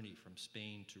his journey from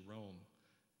Spain to Rome,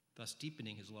 thus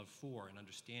deepening his love for and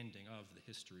understanding of the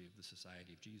history of the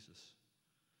Society of Jesus.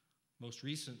 Most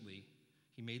recently,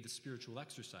 he made the spiritual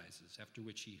exercises, after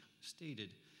which he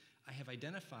stated, I have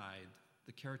identified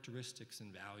the characteristics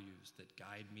and values that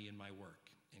guide me in my work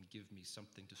and give me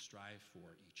something to strive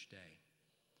for each day.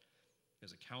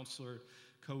 As a counselor,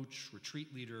 coach,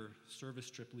 retreat leader,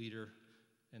 service trip leader,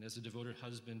 and as a devoted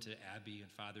husband to Abby and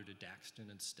father to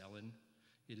Daxton and Stellan,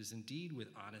 it is indeed with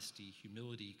honesty,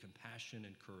 humility, compassion,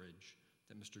 and courage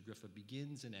that Mr. Griffa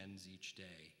begins and ends each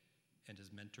day and has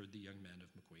mentored the young men of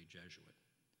McQuaid Jesuit.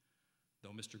 Though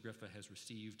Mr. Griffa has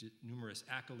received numerous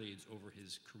accolades over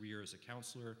his career as a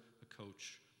counselor, a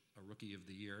coach, a Rookie of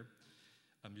the Year,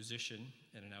 a musician,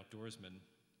 and an outdoorsman,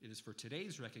 it is for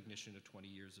today's recognition of 20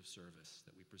 years of service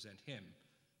that we present him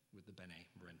with the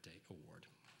Benemerente Award.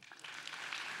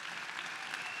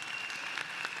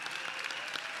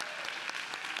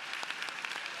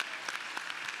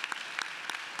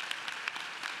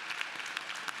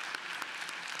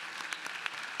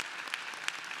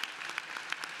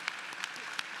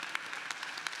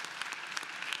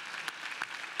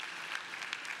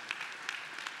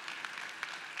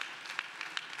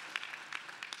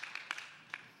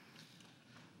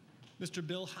 Mr.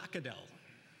 Bill Hockadell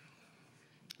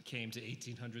came to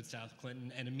 1800 South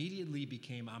Clinton and immediately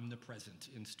became omnipresent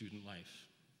in student life.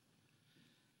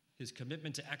 His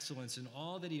commitment to excellence in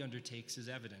all that he undertakes is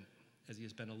evident, as he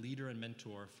has been a leader and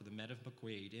mentor for the men of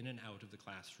McQuaid in and out of the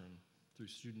classroom, through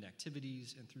student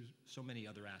activities and through so many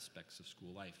other aspects of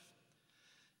school life.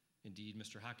 Indeed,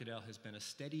 Mr. Hockadell has been a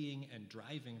steadying and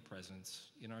driving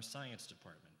presence in our science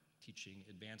department, teaching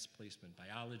advanced placement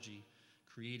biology,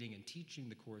 creating and teaching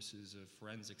the courses of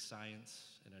forensic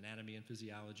science and anatomy and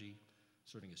physiology,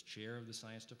 serving as chair of the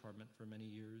science department for many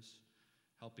years,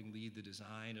 helping lead the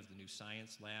design of the new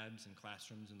science labs and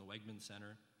classrooms in the Wegman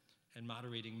Center, and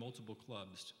moderating multiple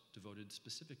clubs devoted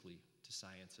specifically to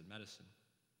science and medicine.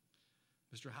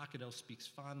 Mr. Hockadell speaks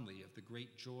fondly of the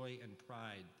great joy and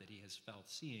pride that he has felt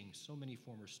seeing so many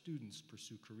former students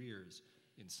pursue careers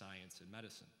in science and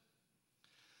medicine.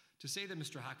 To say that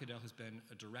Mr. Hockadell has been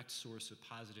a direct source of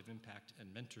positive impact and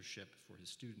mentorship for his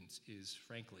students is,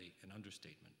 frankly, an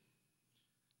understatement.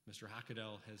 Mr.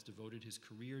 Hockadell has devoted his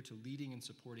career to leading and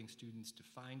supporting students to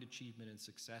find achievement and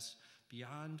success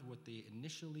beyond what they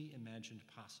initially imagined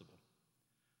possible.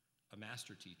 A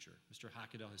master teacher, Mr.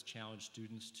 Hockadell has challenged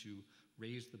students to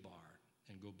raise the bar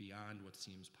and go beyond what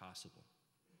seems possible.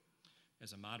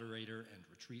 As a moderator and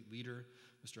retreat leader,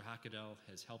 Mr. Hockadell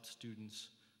has helped students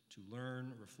to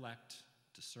learn, reflect,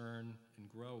 discern, and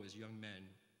grow as young men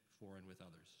for and with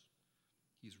others.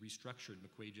 He's restructured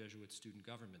McQuaid Jesuit student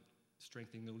government,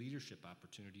 strengthening the leadership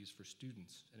opportunities for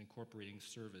students and incorporating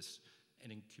service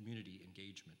and in community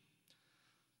engagement.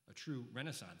 A true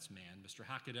Renaissance man, Mr.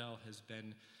 Hockadell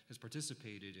has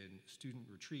participated in student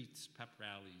retreats, pep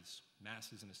rallies,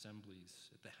 masses and assemblies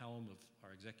at the helm of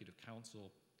our executive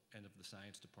council and of the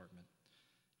science department,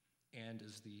 and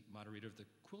as the moderator of the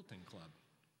quilting club,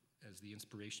 as the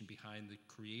inspiration behind the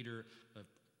creator of,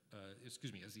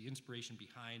 as the inspiration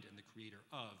behind and the creator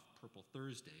of Purple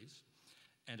Thursdays,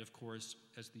 and of course,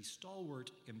 as the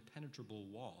stalwart, impenetrable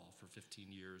wall for 15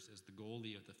 years as the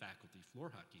goalie of the faculty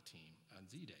floor hockey team on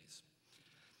Z-Days.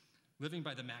 Living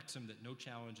by the maxim that no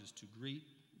challenge is too great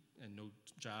and no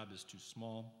job is too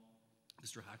small,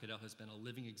 Mr. Hockadell has been a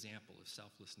living example of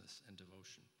selflessness and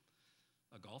devotion.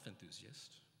 A golf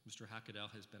enthusiast, Mr.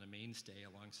 Hockadell has been a mainstay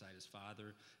alongside his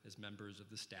father as members of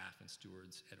the staff and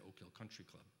stewards at Oak Hill Country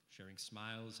Club, sharing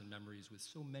smiles and memories with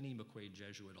so many McQuaid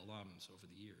Jesuit alums over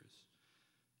the years.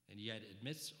 And yet,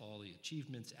 amidst all the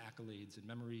achievements, accolades, and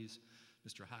memories,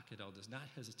 Mr. Hockadell does not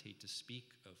hesitate to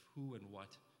speak of who and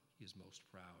what he is most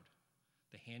proud.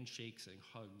 The handshakes and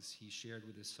hugs he shared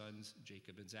with his sons,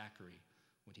 Jacob and Zachary,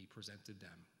 when he presented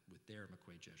them with their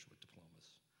McQuaid Jesuit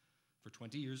diplomas. For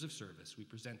 20 years of service, we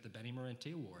present the Benny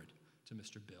Morente Award to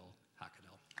Mr. Bill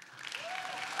Hockadell.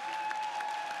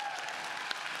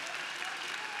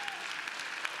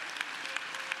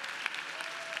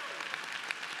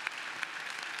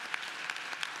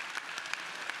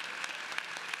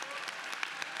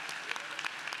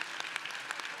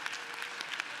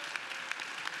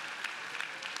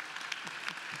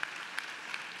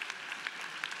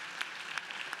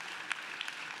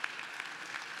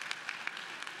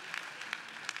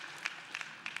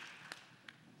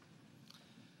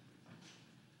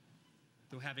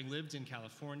 Though having lived in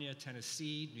California,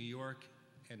 Tennessee, New York,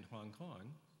 and Hong Kong,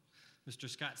 Mr.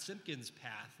 Scott Simpkins'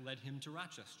 path led him to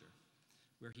Rochester,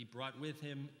 where he brought with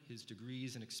him his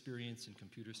degrees and experience in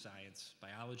computer science,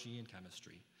 biology, and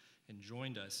chemistry, and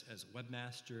joined us as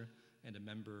webmaster and a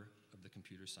member of the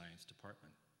computer science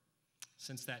department.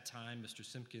 Since that time, Mr.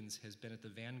 Simpkins has been at the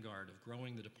vanguard of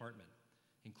growing the department,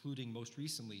 including most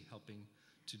recently helping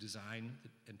to design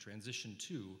and transition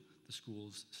to the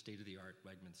school's state-of-the-art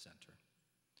Wegman Center.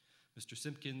 Mr.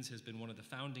 Simpkins has been one of the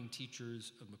founding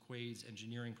teachers of McQuaid's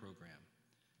engineering program,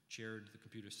 chaired the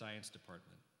computer science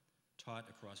department, taught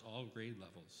across all grade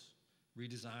levels,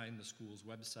 redesigned the school's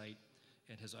website,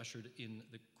 and has ushered in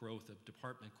the growth of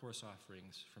department course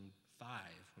offerings from 5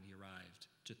 when he arrived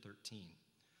to 13,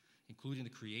 including the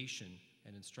creation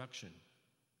and instruction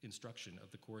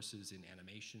of the courses in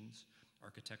animations,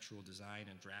 architectural design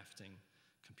and drafting,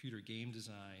 computer game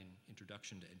design,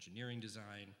 introduction to engineering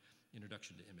design,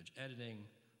 introduction to image editing,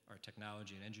 our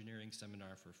technology and engineering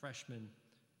seminar for freshmen,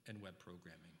 and web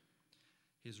programming.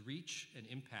 His reach and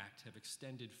impact have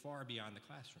extended far beyond the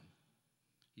classroom.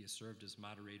 He has served as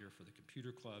moderator for the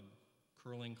computer club,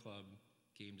 curling club,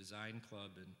 game design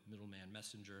club, and middleman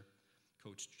messenger,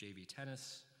 coached JV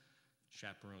tennis,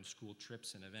 chaperoned school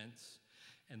trips and events,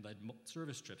 and led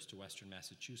service trips to Western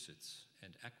Massachusetts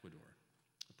and Ecuador.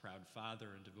 A proud father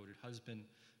and devoted husband,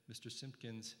 Mr.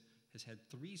 Simpkins has had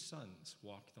 3 sons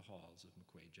walk the halls of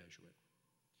McQuaid Jesuit.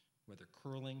 Whether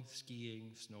curling,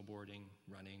 skiing, snowboarding,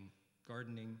 running,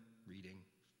 gardening, reading,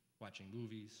 watching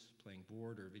movies, playing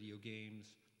board or video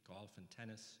games, golf and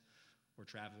tennis, or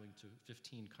traveling to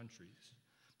 15 countries.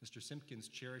 Mr. Simpkins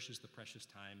cherishes the precious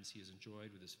times he has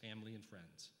enjoyed with his family and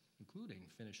friends, including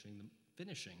finishing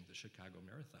the Chicago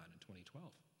Marathon in 2012.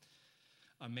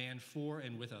 A man for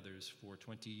and with others for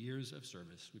 20 years of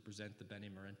service, we present the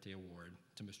Benemerente Award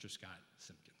to Mr. Scott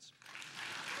Simpkins.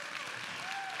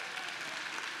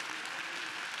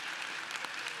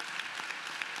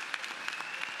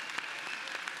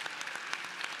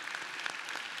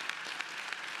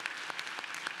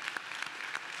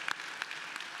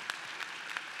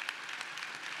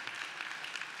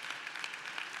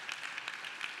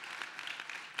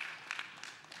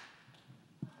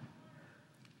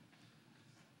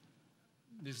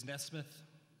 Ms. Nesmith,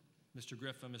 Mr.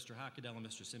 Griffin, Mr. Hockadell, and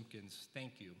Mr. Simpkins,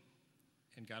 thank you,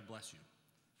 and God bless you,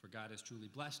 for God has truly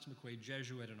blessed McQuaid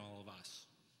Jesuit and all of us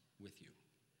with you.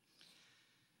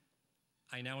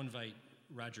 I now invite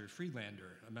Roger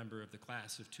Friedlander, a member of the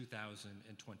class of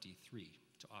 2023,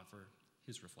 to offer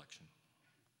his reflection.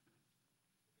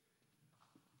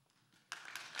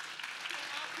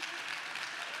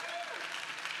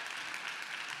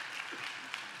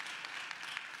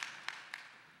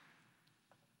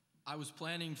 I was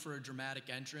planning for a dramatic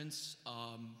entrance,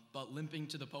 but limping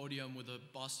to the podium with a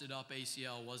busted up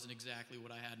ACL wasn't exactly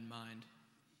what I had in mind.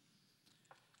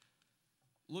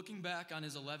 Looking back on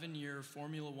his 11-year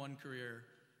Formula One career,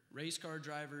 race car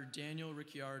driver Daniel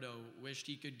Ricciardo wished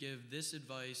he could give this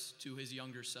advice to his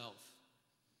younger self.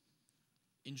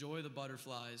 Enjoy the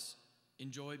butterflies,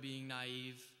 enjoy being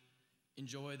naive,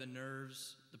 enjoy the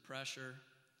nerves, the pressure.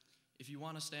 If you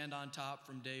want to stand on top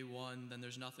from day one, then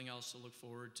there's nothing else to look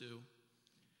forward to.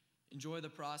 Enjoy the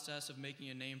process of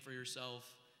making a name for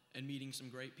yourself and meeting some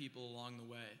great people along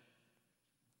the way.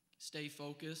 Stay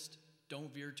focused,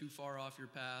 don't veer too far off your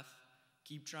path.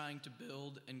 Keep trying to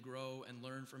build and grow and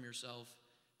learn from yourself,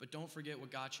 but don't forget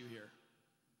what got you here.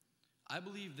 I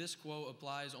believe this quote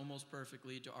applies almost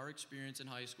perfectly to our experience in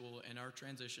high school and our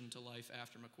transition to life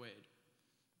after McQuaid.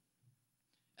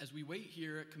 As we wait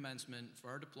here at commencement for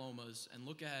our diplomas and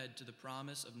look ahead to the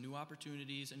promise of new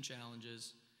opportunities and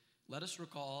challenges, let us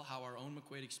recall how our own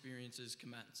McQuaid experiences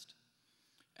commenced.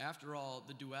 After all,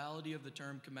 the duality of the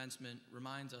term commencement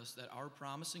reminds us that our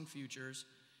promising futures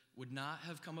would not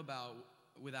have come about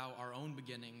without our own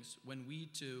beginnings when we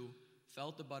too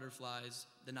felt the butterflies,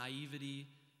 the naivety,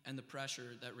 and the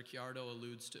pressure that Ricciardo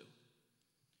alludes to.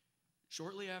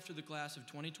 Shortly after the class of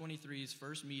 2023's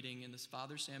first meeting in the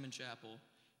Father Salmon Chapel,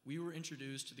 we were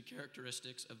introduced to the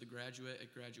characteristics of the graduate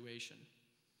at graduation.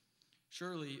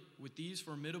 Surely, with these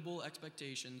formidable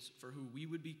expectations for who we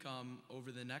would become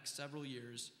over the next several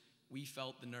years, we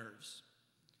felt the nerves.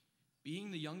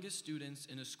 Being the youngest students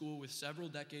in a school with several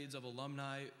decades of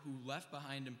alumni who left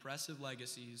behind impressive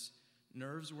legacies,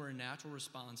 nerves were a natural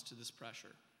response to this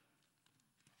pressure.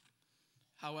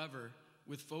 However,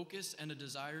 with focus and a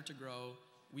desire to grow,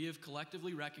 we have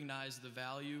collectively recognized the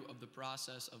value of the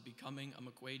process of becoming a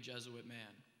McQuaid Jesuit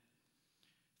man.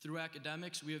 Through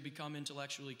academics, we have become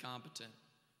intellectually competent.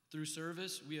 Through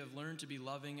service, we have learned to be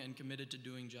loving and committed to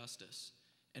doing justice.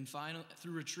 And finally,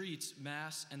 through retreats,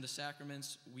 Mass, and the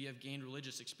sacraments, we have gained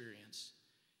religious experience.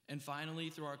 And finally,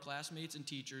 through our classmates and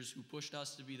teachers who pushed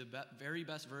us to be the very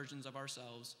best versions of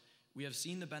ourselves, we have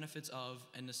seen the benefits of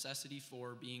and necessity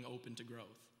for being open to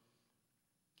growth.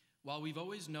 While we've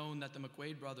always known that the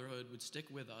McQuaid Brotherhood would stick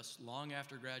with us long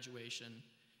after graduation,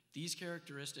 these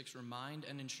characteristics remind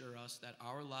and ensure us that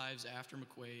our lives after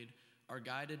McQuaid are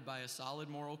guided by a solid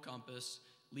moral compass,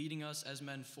 leading us as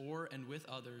men for and with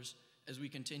others as we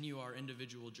continue our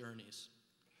individual journeys.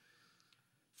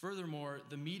 Furthermore,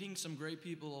 the meeting some great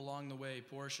people along the way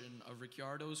portion of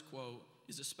Ricciardo's quote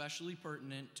is especially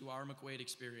pertinent to our McQuaid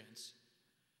experience.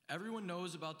 Everyone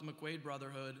knows about the McQuaid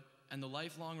Brotherhood and the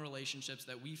lifelong relationships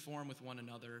that we form with one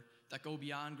another that go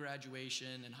beyond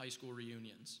graduation and high school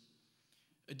reunions.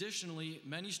 Additionally,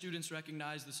 many students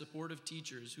recognize the support of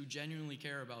teachers who genuinely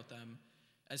care about them,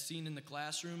 as seen in the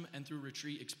classroom and through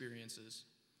retreat experiences.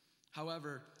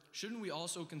 However, shouldn't we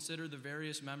also consider the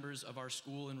various members of our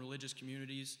school and religious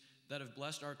communities that have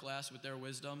blessed our class with their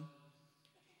wisdom?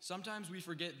 Sometimes we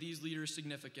forget these leaders'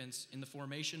 significance in the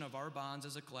formation of our bonds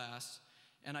as a class,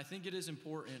 and I think it is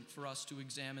important for us to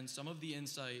examine some of the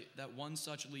insight that one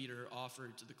such leader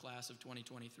offered to the class of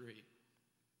 2023.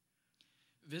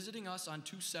 Visiting us on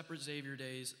 2 separate Xavier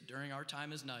days during our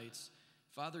time as Knights,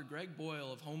 Father Greg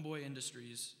Boyle of Homeboy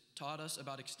Industries taught us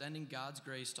about extending God's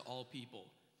grace to all people.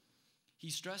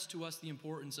 He stressed to us the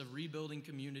importance of rebuilding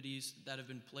communities that have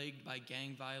been plagued by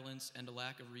gang violence and a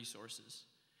lack of resources.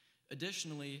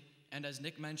 Additionally, and as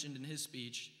Nick mentioned in his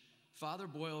speech, Father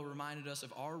Boyle reminded us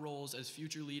of our roles as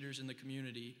future leaders in the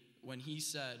community when he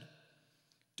said,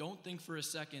 "Don't think for a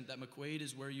second that McQuaid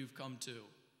is where you've come to.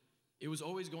 It was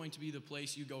always going to be the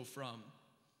place you go from.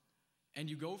 And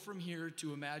you go from here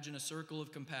to imagine a circle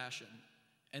of compassion,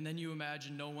 and then you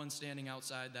imagine no one standing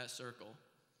outside that circle."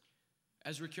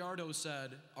 As Ricciardo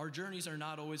said, our journeys are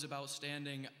not always about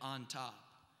standing on top.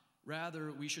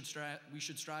 Rather, we should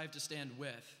strive to stand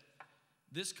with.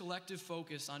 This collective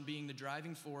focus on being the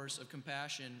driving force of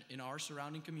compassion in our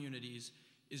surrounding communities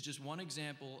is just one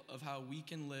example of how we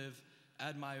can live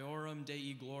ad maiorem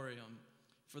Dei gloriam,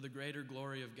 for the greater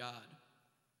glory of God.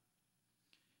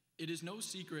 It is no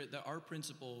secret that our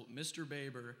principal, Mr.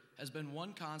 Baber, has been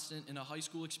one constant in a high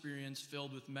school experience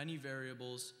filled with many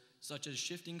variables, such as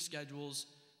shifting schedules,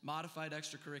 modified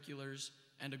extracurriculars,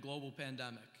 and a global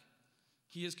pandemic.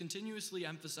 He has continuously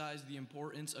emphasized the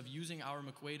importance of using our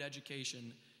McQuaid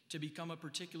education to become a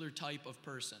particular type of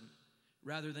person,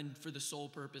 rather than for the sole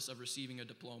purpose of receiving a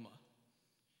diploma.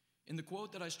 In the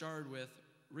quote that I started with,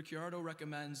 Ricciardo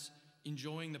recommends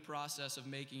enjoying the process of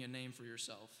making a name for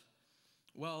yourself.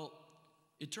 Well,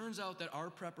 it turns out that our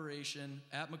preparation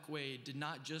at McQuaid did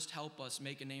not just help us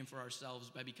make a name for ourselves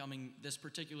by becoming this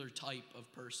particular type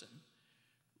of person.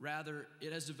 Rather,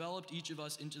 it has developed each of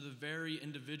us into the very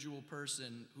individual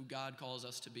person who God calls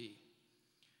us to be.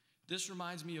 This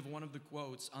reminds me of one of the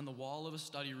quotes on the wall of a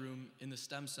study room in the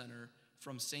STEM Center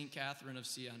from St. Catherine of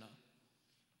Siena.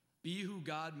 "Be who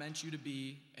God meant you to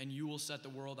be, and you will set the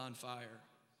world on fire."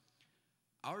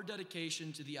 Our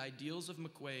dedication to the ideals of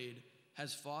McQuaid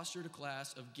has fostered a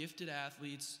class of gifted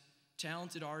athletes,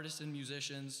 talented artists and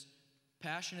musicians,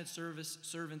 passionate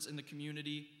servants in the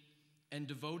community, and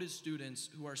devoted students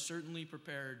who are certainly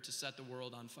prepared to set the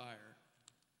world on fire.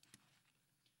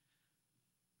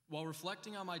 While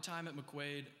reflecting on my time at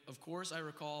McQuaid, of course I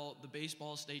recall the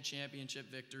baseball state championship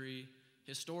victory,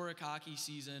 historic hockey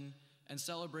season, and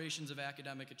celebrations of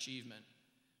academic achievement.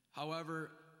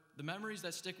 However, the memories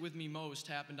that stick with me most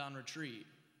happened on retreat,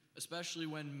 especially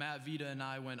when Matt Vita and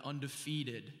I went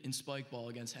undefeated in spike ball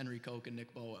against Henry Koch and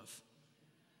Nick Boeuf.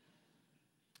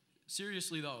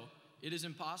 Seriously though, it is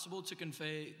impossible to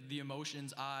convey the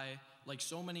emotions I, like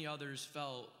so many others,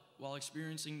 felt while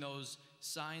experiencing those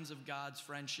signs of God's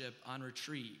friendship on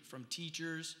retreat from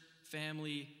teachers,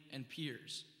 family, and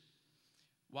peers.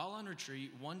 While on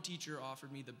retreat, one teacher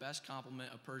offered me the best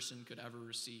compliment a person could ever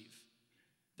receive,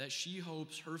 that she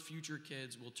hopes her future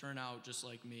kids will turn out just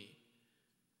like me.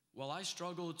 While I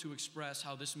struggled to express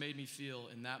how this made me feel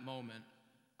in that moment,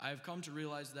 I have come to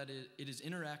realize that it is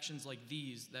interactions like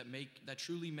these that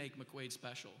truly make McQuaid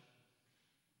special.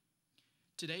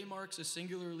 Today marks a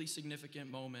singularly significant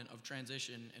moment of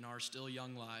transition in our still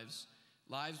young lives,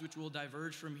 lives which will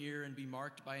diverge from here and be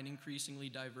marked by an increasingly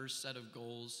diverse set of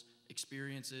goals,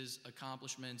 experiences,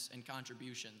 accomplishments, and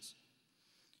contributions.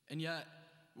 And yet,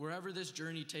 wherever this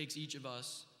journey takes each of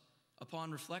us,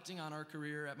 upon reflecting on our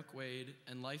career at McQuaid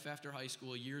and life after high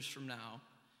school years from now,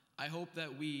 I hope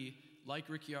that we, like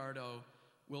Ricciardo,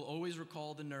 will always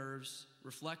recall the nerves,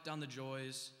 reflect on the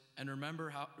joys, and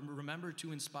remember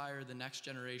to inspire the next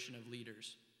generation of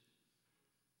leaders.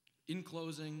 In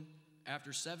closing,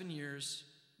 after 7 years,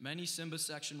 many Simba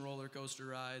section roller coaster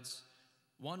rides,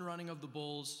 one running of the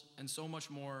bulls, and so much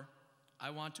more,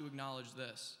 I want to acknowledge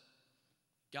this.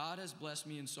 God has blessed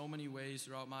me in so many ways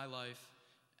throughout my life,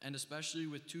 and especially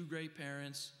with 2 great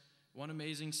parents, 1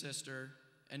 amazing sister,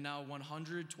 and now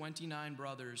 129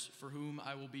 brothers for whom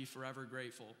I will be forever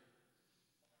grateful.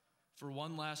 For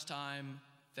one last time,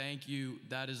 thank you,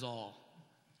 that is all.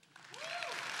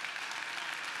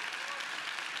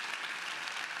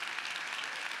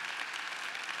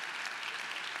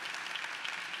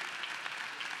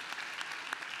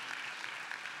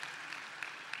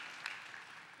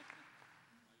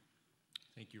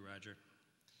 Thank you, Roger.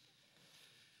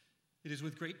 It is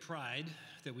with great pride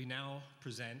that we now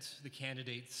present the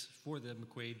candidates for the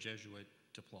McQuaid Jesuit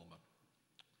Diploma.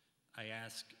 I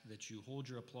ask that you hold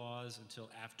your applause until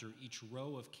after each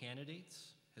row of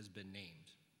candidates has been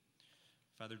named.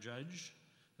 Father Judge,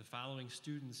 the following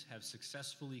students have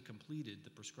successfully completed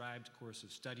the prescribed course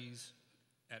of studies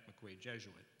at McQuaid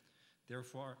Jesuit,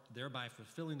 thereby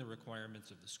fulfilling the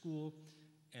requirements of the school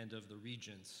and of the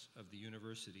regents of the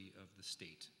University of the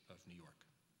State of New York.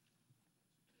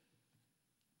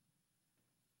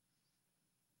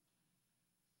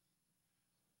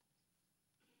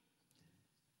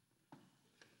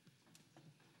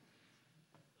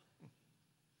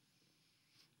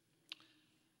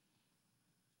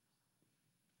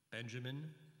 Benjamin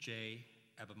J.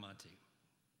 Abamonte.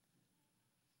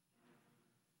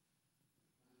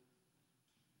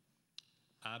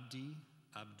 Abdi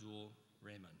Abdul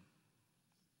Rahman.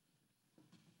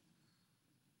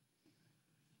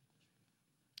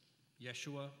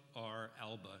 Yeshua R.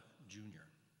 Alba, Jr.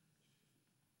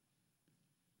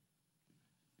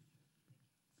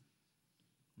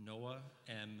 Noah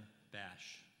M.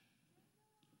 Bash.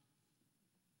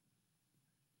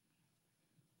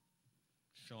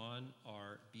 Sean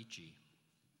R. Beachy.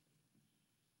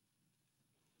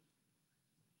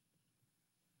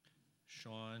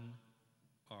 Sean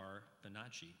R.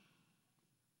 Bonacci.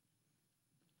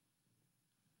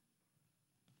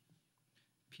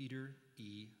 Peter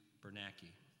E.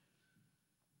 Bernacki.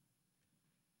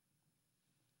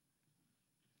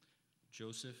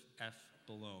 Joseph F.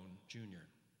 Ballone, Jr.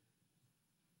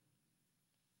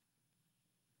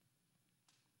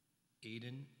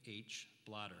 Aiden H.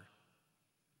 Blotter.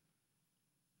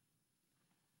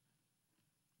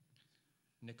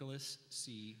 Nicholas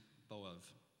C. Boev.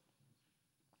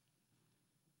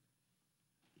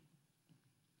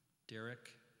 Derek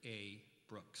A.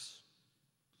 Brooks.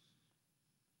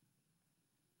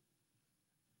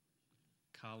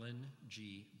 Colin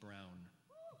G. Brown.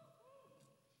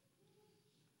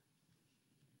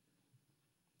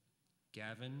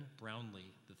 Gavin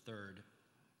Brownlee III.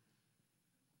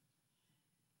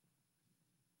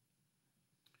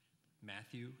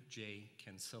 Matthew J.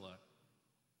 Cancilla.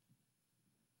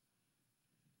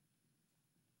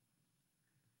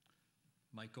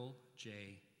 Michael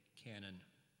J. Cannon.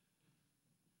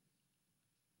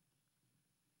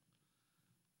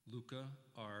 Luca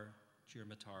R.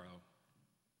 Girmataro.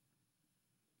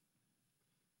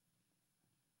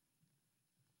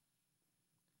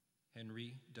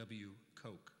 Henry W.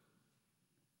 Koch.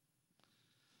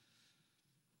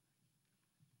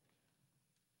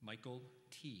 Michael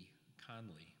T.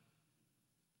 Conley.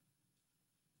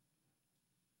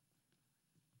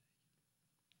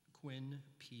 Quinn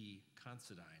P.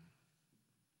 Considine.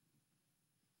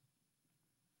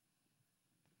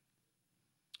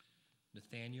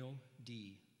 Nathaniel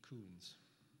D. Coons.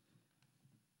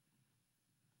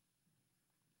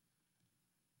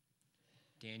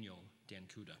 Daniel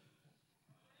Dankuda.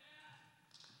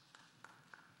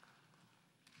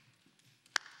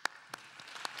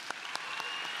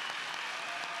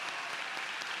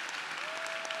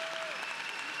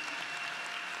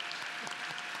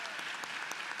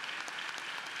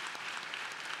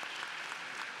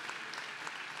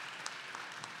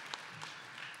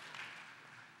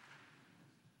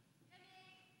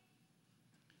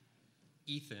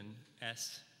 Ethan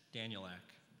S. Danielak.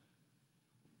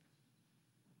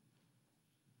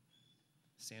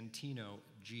 Santino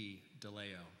G.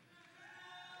 DeLeo.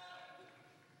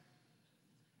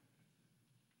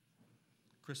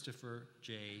 Christopher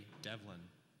J. Devlin.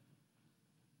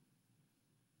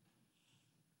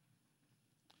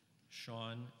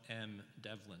 Sean M.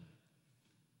 Devlin.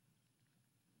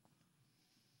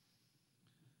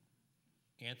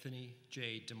 Anthony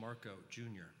J. DeMarco,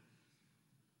 Jr.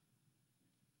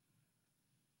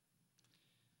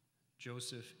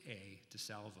 Joseph A.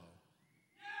 DeSalvo.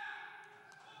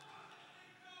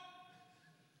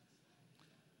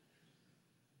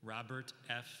 Robert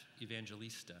F.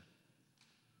 Evangelista.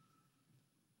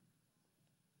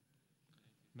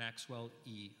 Maxwell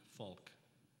E. Falk.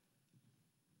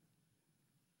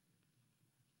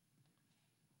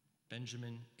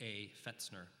 Benjamin A.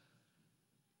 Fetzner.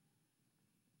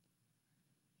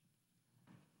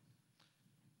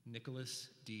 Nicholas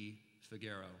D.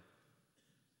 Figueroa.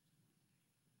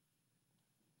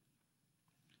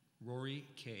 Rory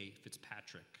K.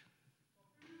 Fitzpatrick.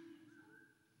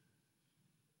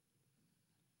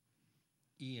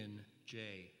 Ian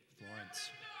J. Florence.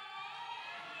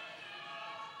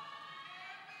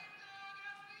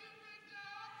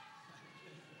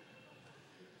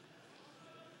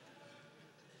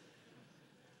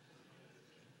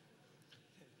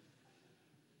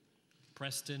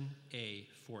 Preston A.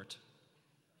 Fort.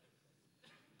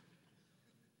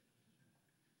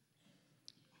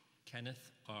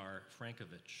 Kenneth R.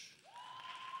 Frankovich.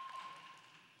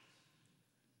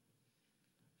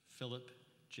 Philip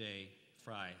J.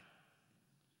 Fry.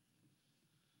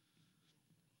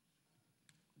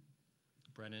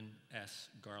 Brennan S.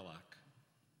 Garlock.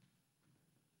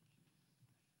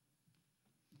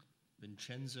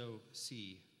 Vincenzo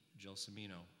C.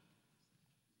 Gelsomino.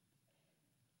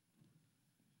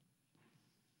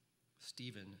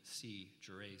 Stephen C.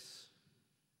 Gerace.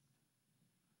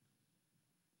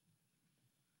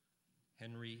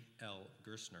 Henry L.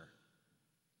 Gersner.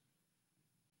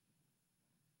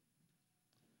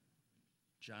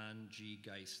 John G.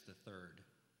 Geis III.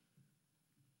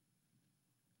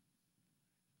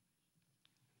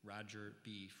 Roger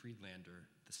B. Friedlander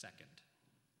II.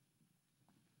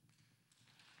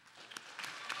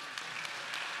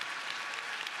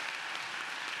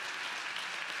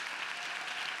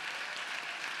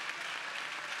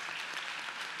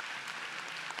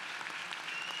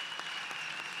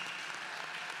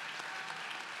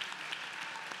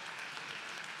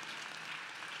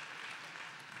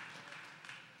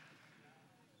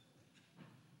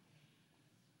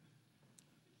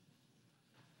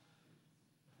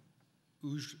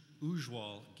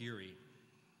 Ujwal Giri.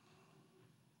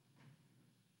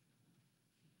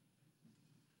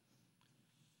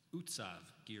 Utsav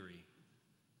Giri.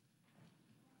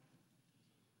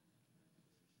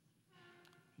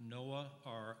 Noah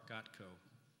R. Gotko.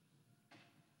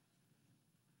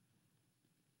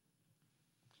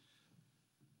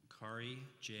 Kari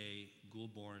J.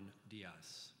 Gulborn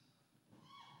Diaz.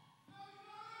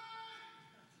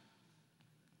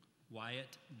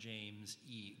 Wyatt James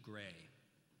E. Gray.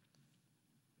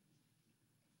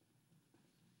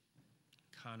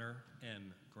 Connor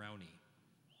M. Growney.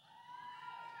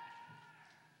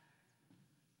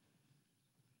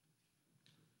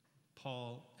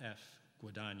 Paul F.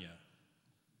 Guadagna.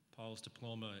 Paul's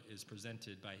diploma is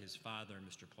presented by his father,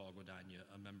 Mr. Paul Guadagna,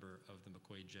 a member of the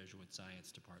McQuaid Jesuit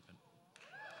Science Department.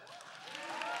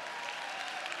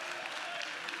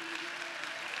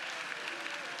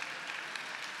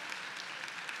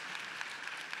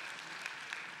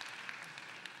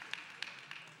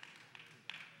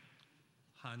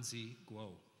 Hansi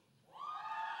Guo.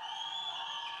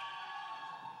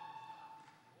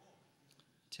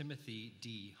 Timothy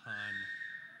D. Hahn.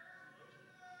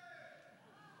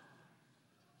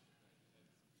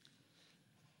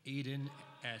 Aiden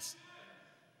S.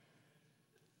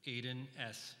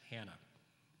 Hanna.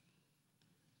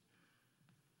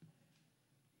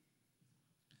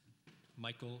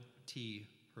 Michael T.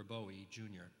 Herboe,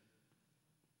 Jr.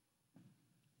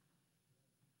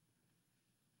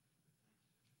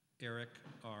 Eric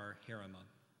R. Harima.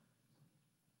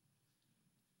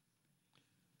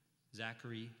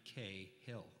 Zachary K.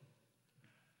 Hill.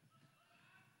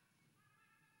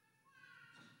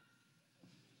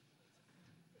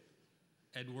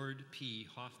 Edward P.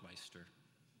 Hoffmeister.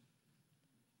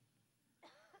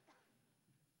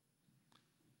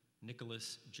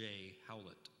 Nicholas J.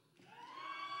 Howlett.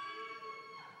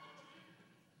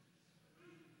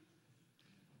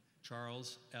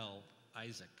 Charles L.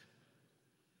 Isaac.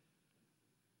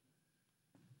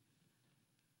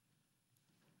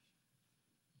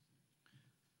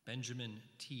 Benjamin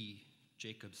T.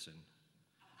 Jacobson.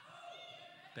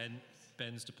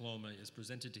 Ben's diploma is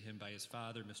presented to him by his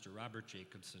father, Mr. Robert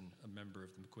Jacobson, a member of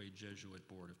the McQuaid Jesuit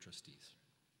Board of Trustees.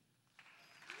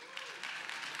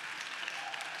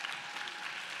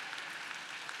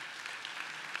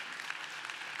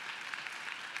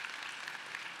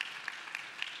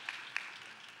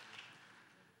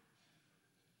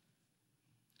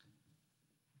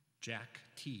 Jack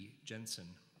T. Jensen.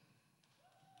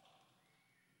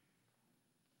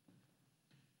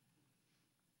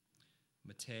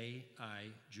 Matei I.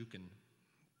 Jukin.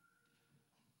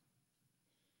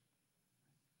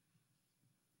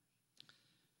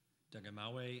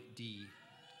 Dagamawe D.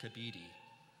 Kabidi.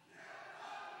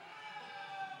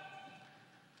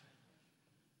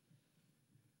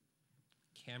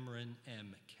 Cameron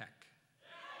M. Keck.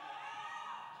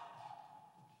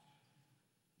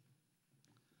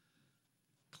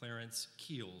 Clarence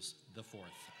Keels IV.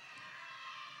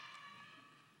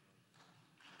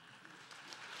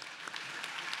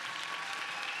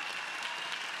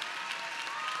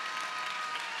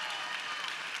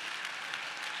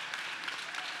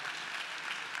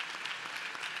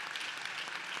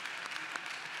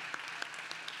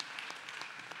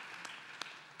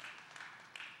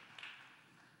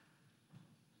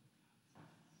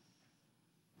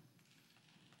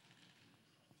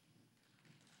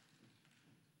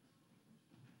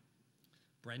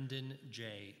 Brendan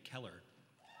J. Keller.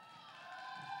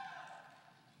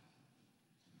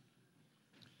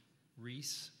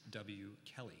 Reese W.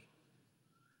 Kelly.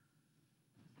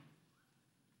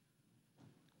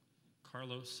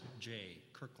 Carlos J.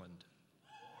 Kirkland.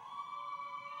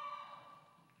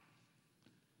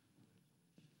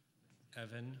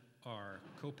 Evan R.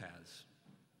 Kopaz.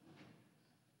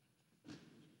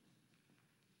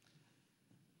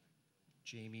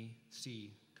 Jamie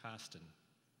C. Costin.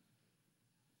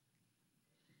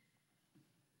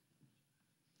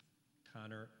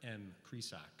 Connor M.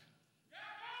 Kresak.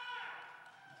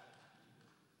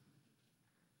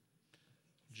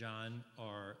 John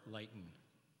R. Lighton.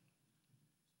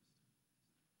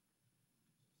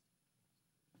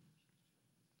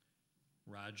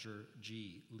 Roger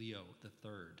G. Leo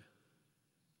III.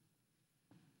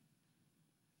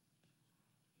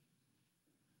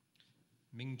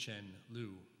 Mingchen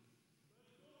Liu.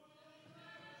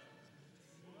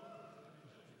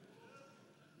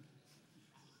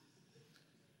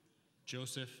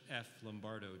 Joseph F.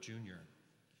 Lombardo, Jr.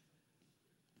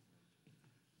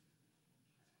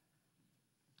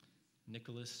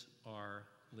 Nicholas R.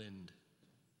 Lind.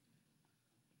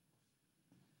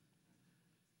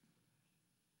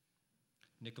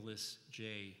 Nicholas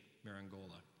J.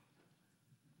 Marangola.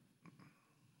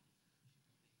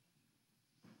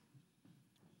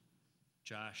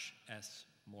 Josh S.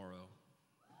 Morrow.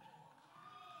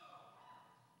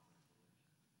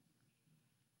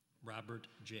 Robert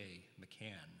J.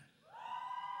 McCann.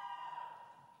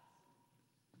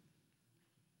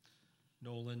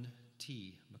 Nolan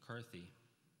T. McCarthy.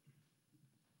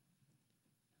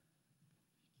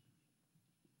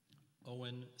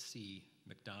 Owen C.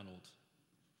 McDonald.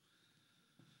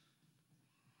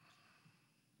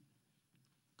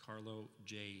 Carlo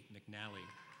J. McNally.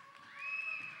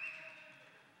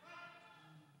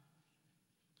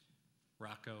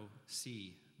 Rocco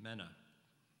C. Mena.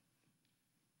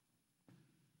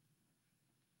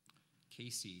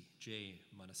 Casey J.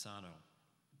 Montesano.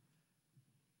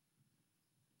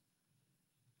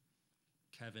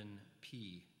 Kevin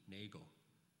P. Nagel.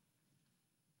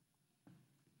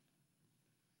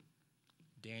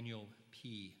 Daniel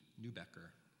P. Newbecker.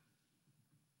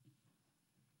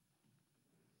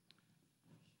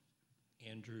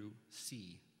 Andrew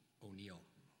C. O'Neill.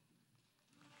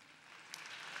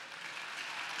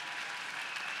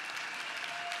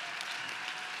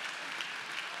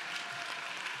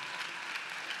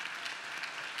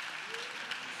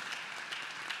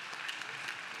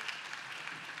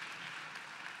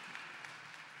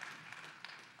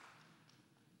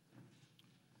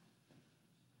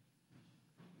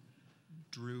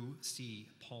 Drew C.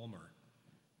 Palmer.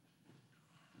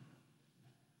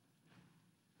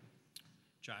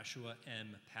 Joshua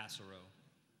M. Passero.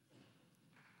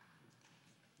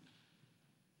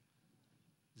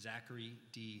 Zachary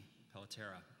D.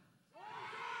 Pelletera.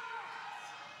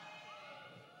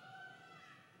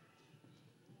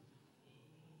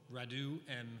 Radu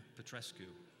M. Petrescu.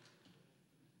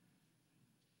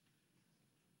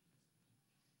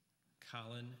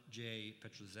 Colin J.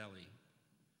 Petrozelli.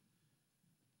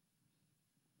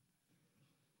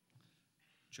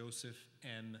 Joseph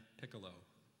M. Piccolo.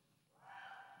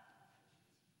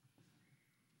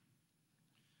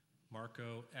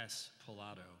 Marco S.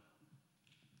 Pilato.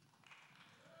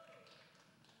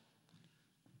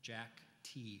 Jack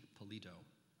T. Polito.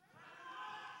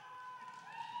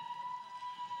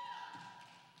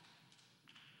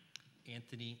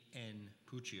 Anthony N.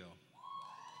 Puccio.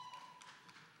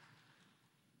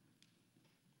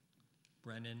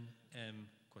 Brennan M.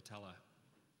 Quatella.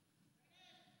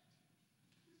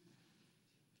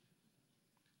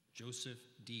 Joseph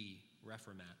D.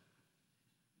 Reffermat.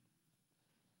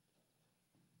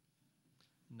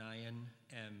 Nyan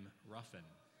M. Ruffin.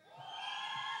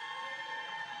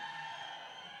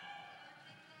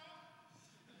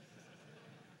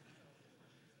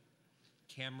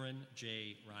 Cameron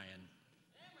J. Ryan.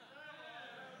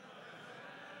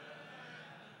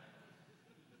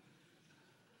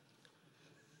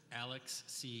 Alex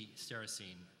C.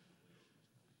 Saracine.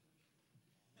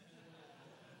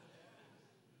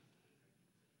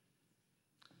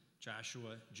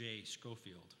 Joshua J.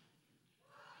 Schofield.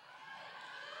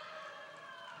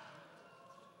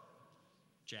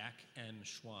 Jack M.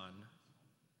 Schwan.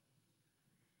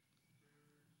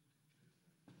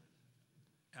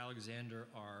 Alexander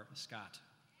R. Scott.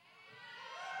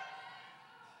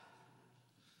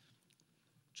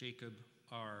 Jacob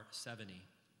R. Seveny.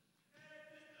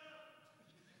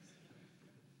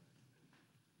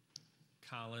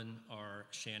 Colin R.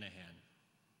 Shanahan.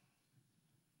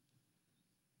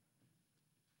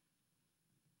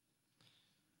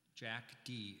 Jack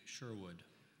D. Sherwood.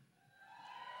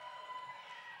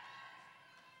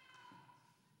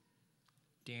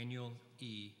 Daniel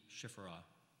E. Schifferah.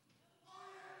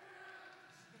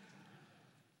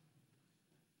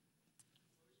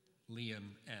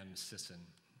 Liam M. Sisson.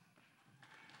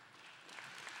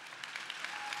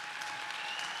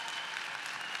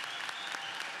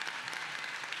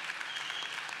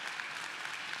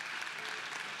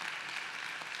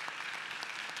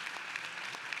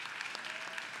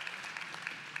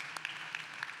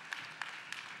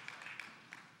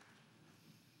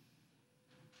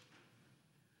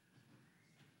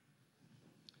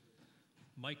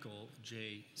 Michael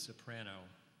J. Soprano.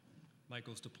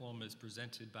 Michael's diploma is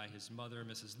presented by his mother,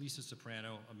 Mrs. Lisa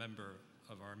Soprano, a member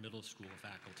of our middle school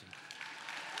faculty.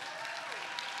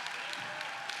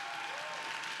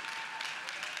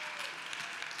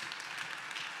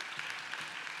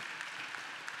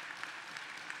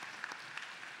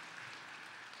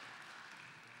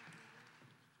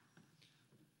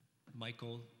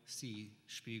 Michael C.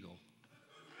 Spiegel.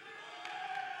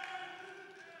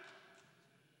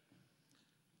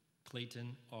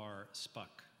 Clayton R.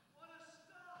 Spuck.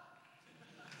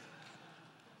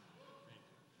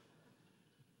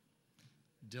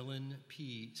 Dylan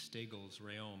P. Stagels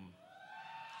Rayom.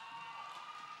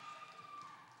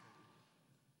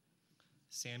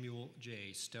 Samuel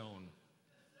J. Stone.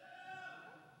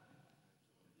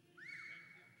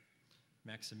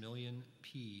 Maximilian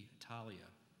P. Talia.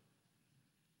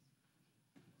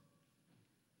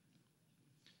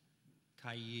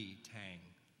 Kai-Yi Tang.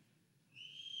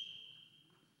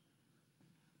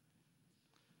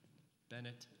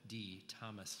 Bennett D.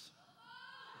 Thomas.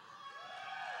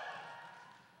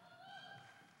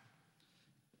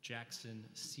 Jackson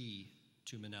C.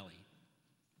 Tuminelli.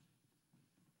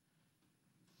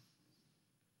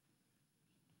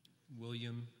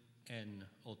 William N.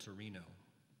 Ulterino.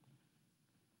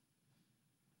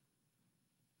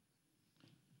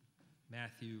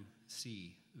 Matthew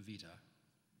C. Vita.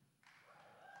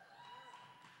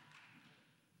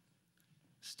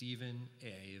 Stephen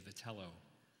A. Vitello.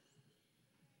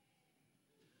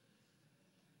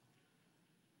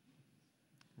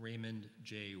 Raymond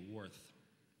J. Worth.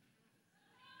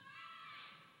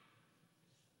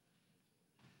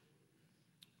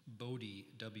 Bodie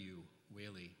W.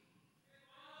 Whaley.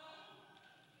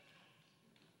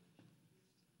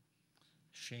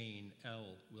 Shane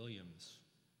L. Williams.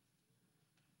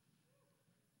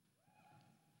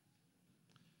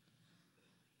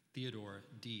 Theodore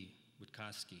D.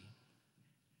 Witkowski.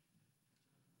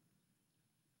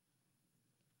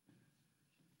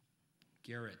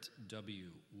 Garrett W.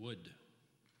 Wood.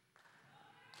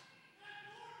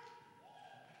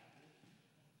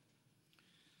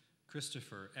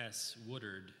 Christopher S.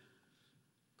 Woodard.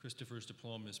 Christopher's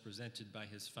diploma is presented by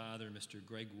his father, Mr.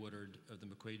 Greg Woodard of the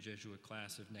McQuaid Jesuit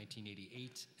class of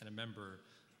 1988 and a member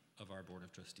of our Board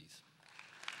of Trustees.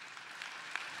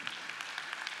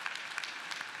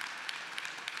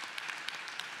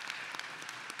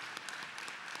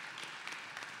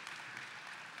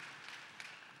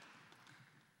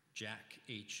 Jack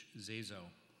H. Zazo.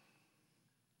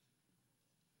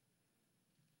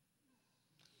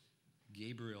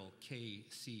 Gabriel K.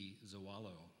 C.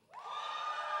 Zawallo.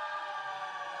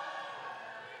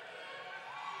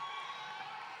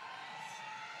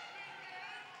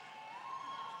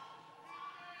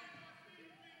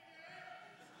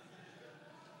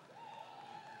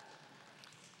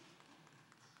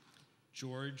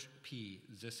 George P.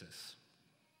 Zissis.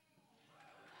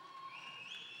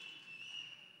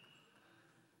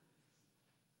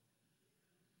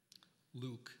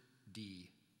 Luke D.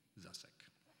 Zusek.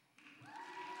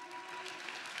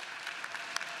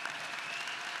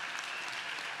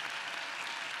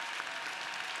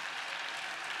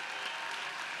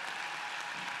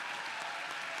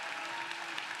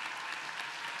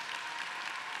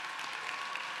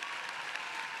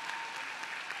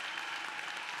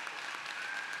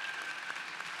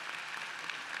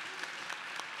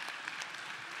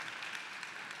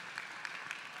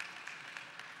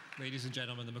 Ladies and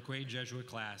gentlemen, the McQuaid Jesuit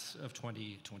class of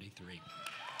 2023.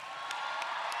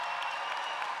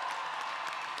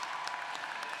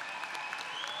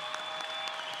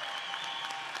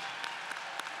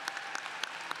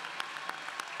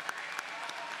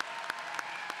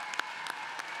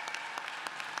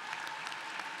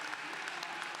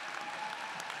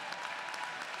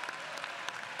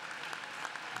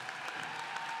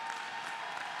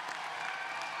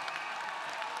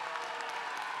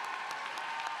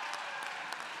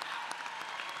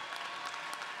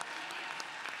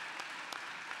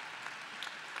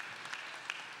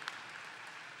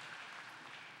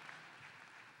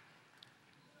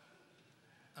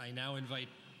 I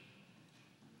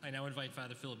now invite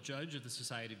Father Philip Judge of the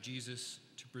Society of Jesus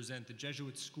to present the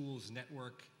Jesuit Schools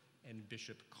Network and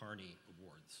Bishop Carney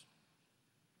Awards.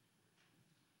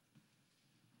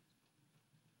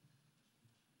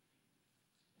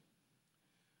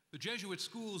 The Jesuit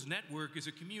Schools Network is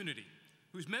a community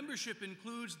whose membership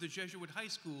includes the Jesuit high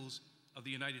schools of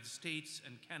the United States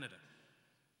and Canada.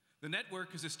 The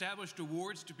network has established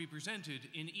awards to be presented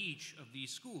in each of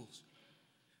these schools.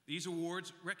 These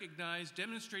awards recognize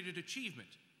demonstrated achievement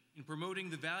in promoting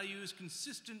the values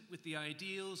consistent with the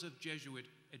ideals of Jesuit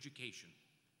education.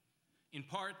 In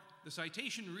part, the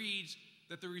citation reads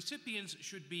that the recipients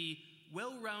should be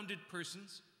well-rounded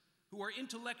persons who are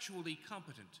intellectually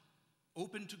competent,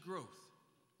 open to growth,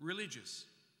 religious,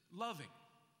 loving,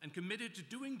 and committed to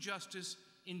doing justice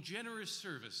in generous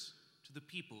service to the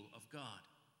people of God.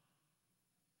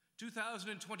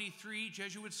 2023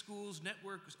 Jesuit Schools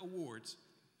Network Awards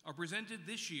are presented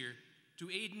this year to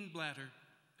Aidan Blatter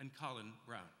and Colin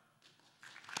Brown.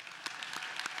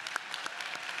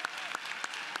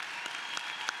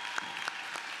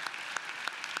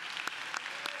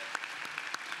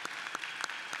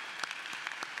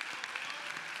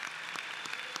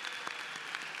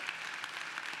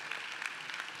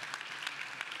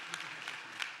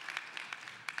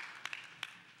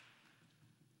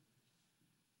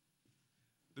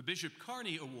 The Bishop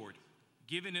Kearney Award,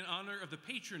 given in honor of the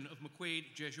patron of McQuaid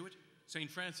Jesuit, St.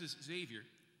 Francis Xavier,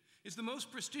 is the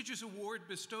most prestigious award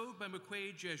bestowed by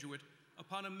McQuaid Jesuit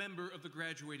upon a member of the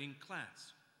graduating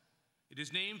class. It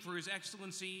is named for His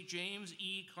Excellency James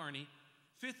E. Kearney,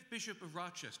 5th Bishop of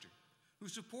Rochester,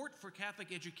 whose support for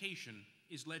Catholic education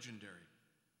is legendary.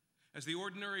 As the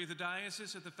ordinary of the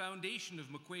diocese at the foundation of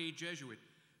McQuaid Jesuit,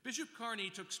 Bishop Kearney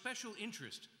took special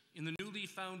interest in the newly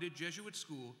founded Jesuit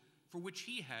school for which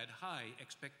he had high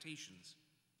expectations.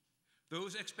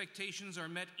 Those expectations are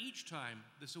met each time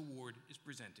this award is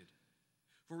presented,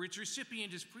 for its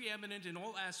recipient is preeminent in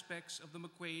all aspects of the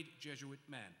McQuaid Jesuit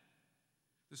man.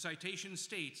 The citation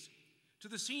states, "To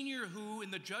the senior who, in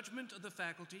the judgment of the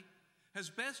faculty, has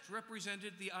best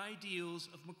represented the ideals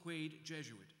of McQuaid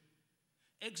Jesuit,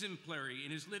 exemplary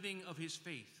in his living of his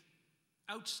faith,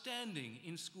 outstanding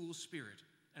in school spirit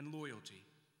and loyalty,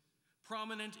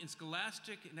 prominent in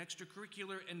scholastic and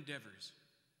extracurricular endeavors,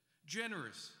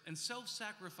 generous and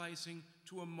self-sacrificing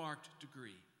to a marked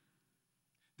degree."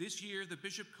 This year, the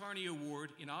Bishop Kearney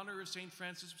Award in honor of St.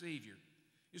 Francis Xavier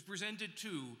is presented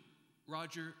to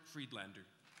Roger Friedlander.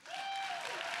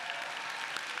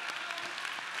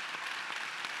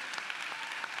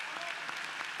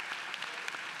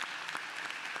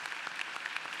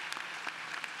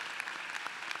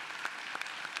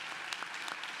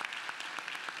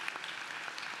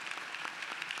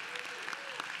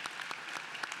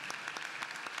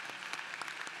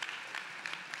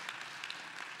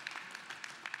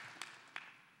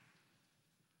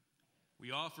 We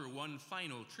offer one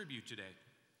final tribute today.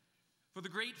 For the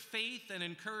great faith and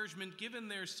encouragement given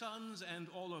their sons and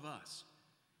all of us,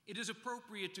 it is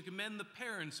appropriate to commend the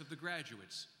parents of the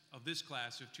graduates of this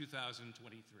class of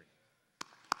 2023.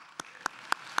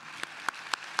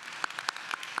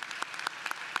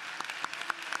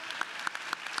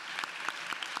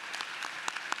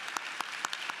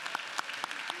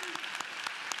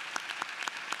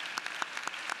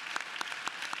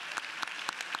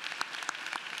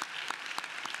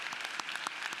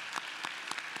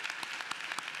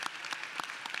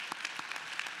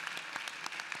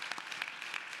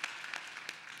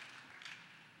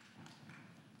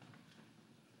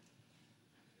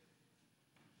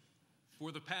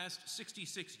 For the past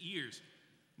 66 years,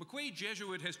 McQuaid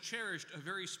Jesuit has cherished a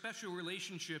very special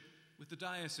relationship with the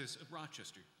Diocese of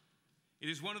Rochester. It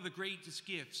is one of the greatest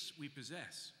gifts we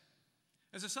possess.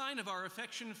 As a sign of our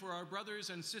affection for our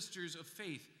brothers and sisters of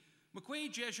faith,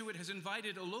 McQuaid Jesuit has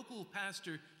invited a local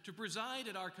pastor to preside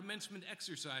at our commencement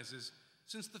exercises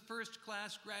since the first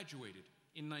class graduated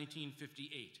in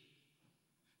 1958.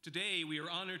 Today, we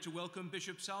are honored to welcome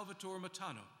Bishop Salvatore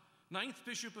Matano, 9th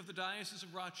Bishop of the Diocese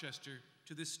of Rochester,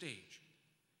 to this stage.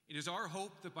 It is our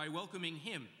hope that by welcoming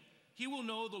him, he will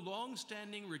know the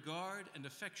long-standing regard and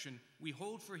affection we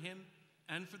hold for him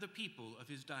and for the people of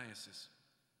his diocese.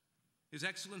 His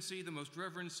Excellency, the Most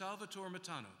Reverend Salvatore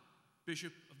Matano,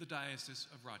 Bishop of the Diocese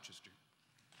of Rochester.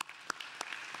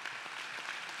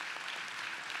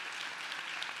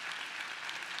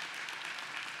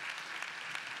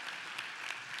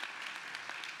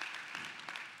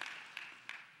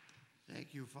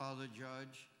 Thank you, Father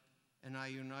Judge, and I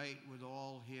unite with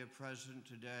all here present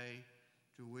today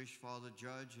to wish Father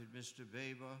Judge and Mr.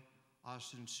 Baber our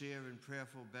sincere and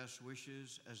prayerful best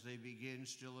wishes as they begin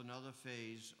still another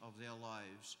phase of their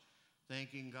lives,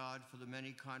 thanking God for the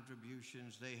many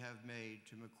contributions they have made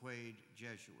to McQuaid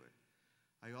Jesuit.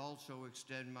 I also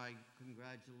extend my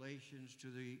congratulations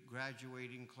to the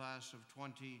graduating class of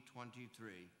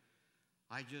 2023.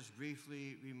 I just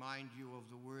briefly remind you of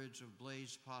the words of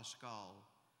Blaise Pascal,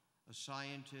 a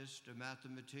scientist, a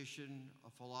mathematician, a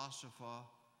philosopher,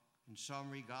 and some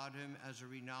regard him as a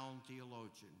renowned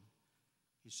theologian.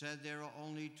 He said there are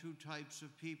only two types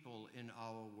of people in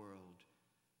our world: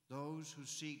 those who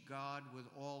seek God with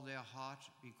all their heart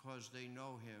because they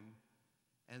know him,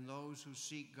 and those who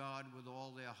seek God with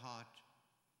all their heart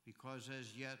because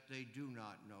as yet they do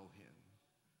not know him.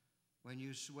 When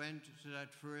you went to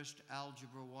that first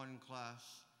Algebra 1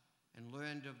 class and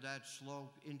learned of that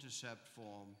slope-intercept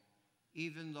form,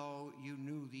 even though you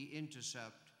knew the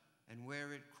intercept and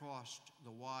where it crossed the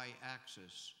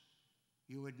y-axis,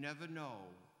 you would never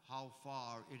know how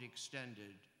far it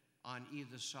extended on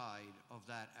either side of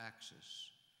that axis.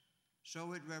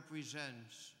 So it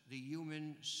represents the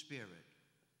human spirit,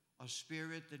 a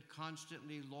spirit that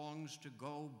constantly longs to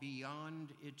go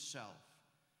beyond itself,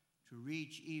 to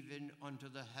reach even unto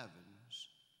the heavens.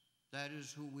 That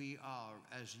is who we are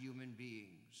as human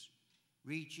beings,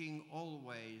 reaching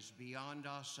always beyond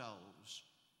ourselves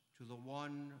to the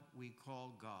one we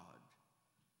call God.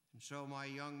 And so, my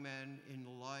young men, in the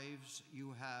lives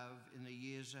you have in the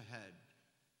years ahead,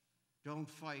 don't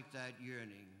fight that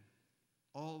yearning.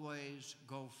 Always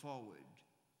go forward,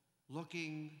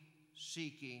 looking,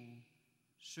 seeking,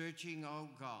 searching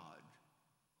out God,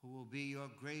 who will be your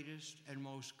greatest and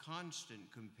most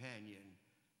constant companion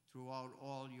throughout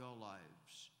all your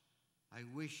lives. I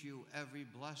wish you every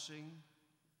blessing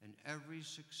and every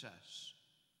success,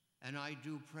 and I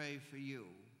do pray for you.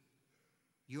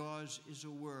 Yours is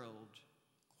a world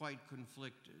quite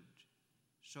conflicted,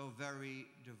 so very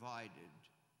divided,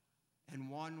 and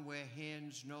one where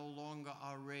hands no longer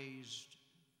are raised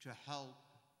to help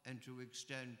and to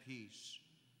extend peace,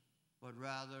 but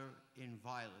rather in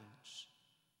violence.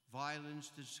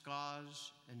 Violence that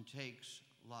scars and takes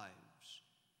lives.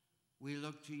 We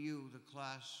look to you, the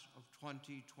class of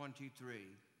 2023,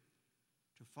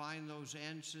 to find those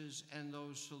answers and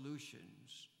those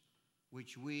solutions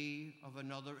which we of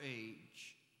another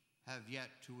age have yet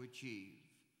to achieve.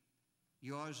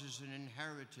 Yours is an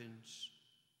inheritance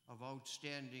of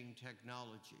outstanding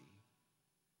technology,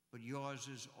 but yours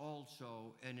is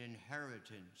also an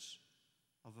inheritance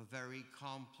of a very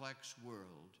complex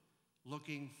world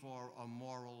looking for a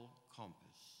moral compass.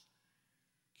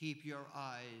 Keep your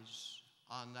eyes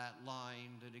on that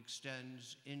line that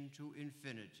extends into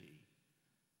infinity.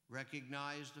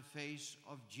 Recognize the face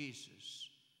of Jesus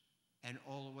and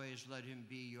always let him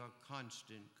be your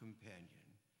constant companion.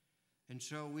 And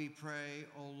so we pray,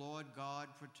 O Lord God,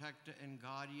 protector and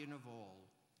guardian of all,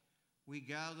 we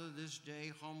gather this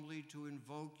day humbly to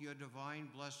invoke your divine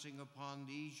blessing upon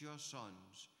these your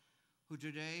sons, who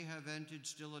today have entered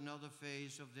still another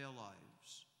phase of their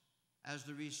lives. As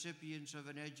the recipients of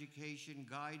an education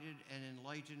guided and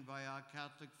enlightened by our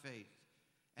Catholic faith,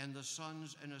 and the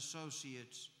sons and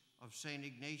associates of St.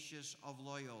 Ignatius of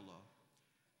Loyola,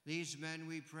 these men,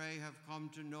 we pray, have come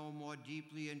to know more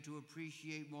deeply and to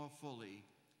appreciate more fully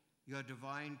your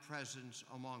divine presence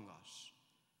among us.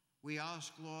 We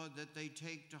ask, Lord, that they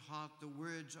take to heart the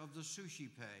words of the Suscipe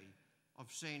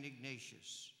of St.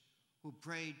 Ignatius, who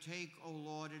prayed, "Take, O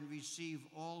Lord, and receive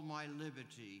all my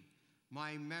liberty,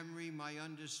 my memory, my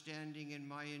understanding, and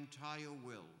my entire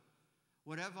will.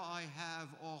 Whatever I have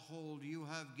or hold, you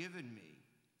have given me.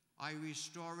 I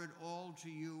restore it all to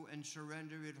you and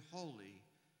surrender it wholly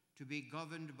to be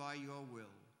governed by your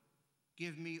will.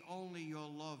 Give me only your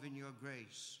love and your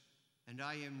grace, and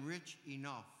I am rich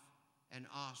enough and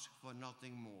ask for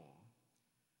nothing more."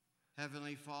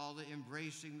 Heavenly Father,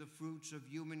 embracing the fruits of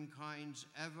humankind's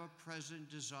ever-present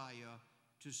desire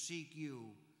to seek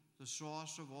you, the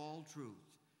source of all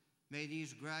truth, may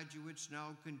these graduates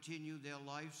now continue their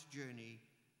life's journey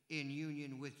in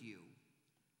union with you.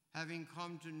 Having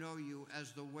come to know you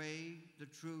as the way, the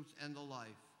truth, and the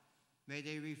life, may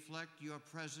they reflect your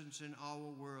presence in our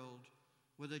world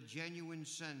with a genuine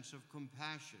sense of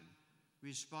compassion,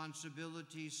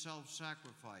 responsibility,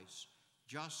 self-sacrifice,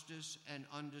 justice, and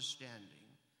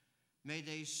understanding. May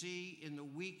they see in the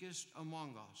weakest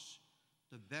among us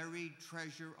the buried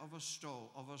treasure of a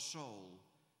soul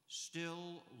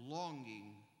still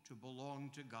longing to belong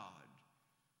to God.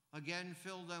 Again,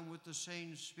 fill them with the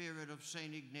same spirit of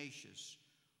St. Ignatius,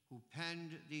 who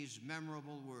penned these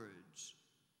memorable words: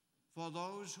 "For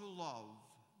those who love,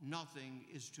 nothing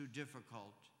is too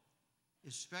difficult,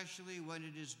 especially when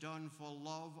it is done for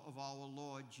love of our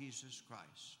Lord Jesus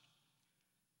Christ."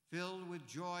 Filled with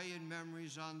joy and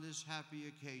memories on this happy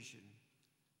occasion,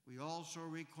 we also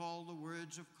recall the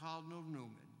words of Cardinal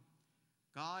Newman: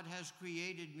 "God has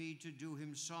created me to do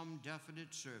him some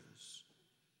definite service.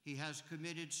 He has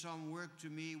committed some work to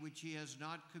me which he has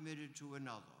not committed to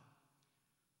another."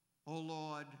 O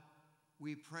Lord,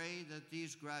 we pray that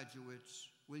these graduates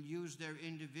will use their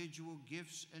individual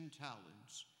gifts and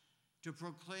talents to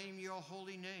proclaim your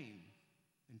holy name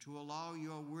and to allow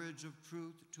your words of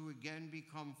truth to again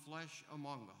become flesh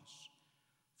among us.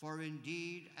 For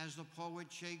indeed, as the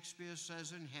poet Shakespeare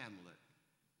says in Hamlet,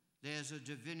 there's a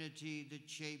divinity that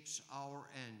shapes our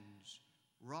ends.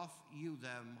 Rough you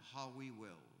them how we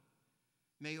will.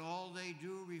 May all they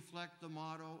do reflect the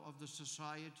motto of the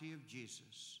Society of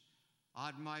Jesus,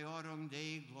 Ad Maiorem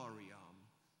Dei Gloriam,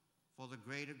 for the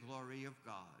greater glory of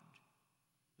God.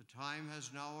 The time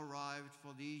has now arrived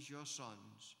for these your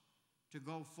sons to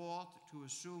go forth to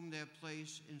assume their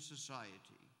place in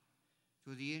society.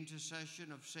 Through the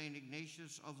intercession of St.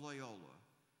 Ignatius of Loyola,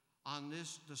 on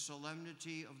this, the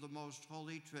solemnity of the Most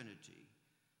Holy Trinity,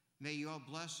 may your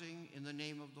blessing in the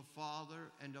name of the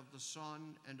Father and of the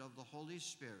Son and of the Holy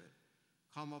Spirit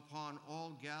come upon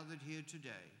all gathered here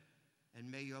today, and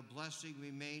may your blessing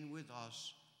remain with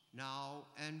us now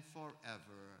and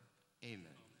forever.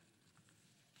 Amen.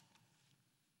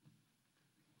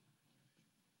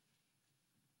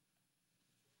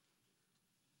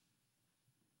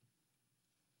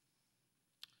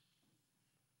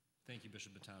 Thank you,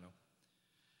 Bishop Bottano.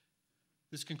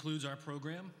 This concludes our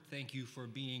program. Thank you for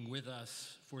being with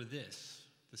us for this,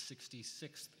 the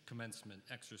 66th commencement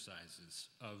exercises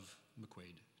of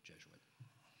McQuaid Jesuit.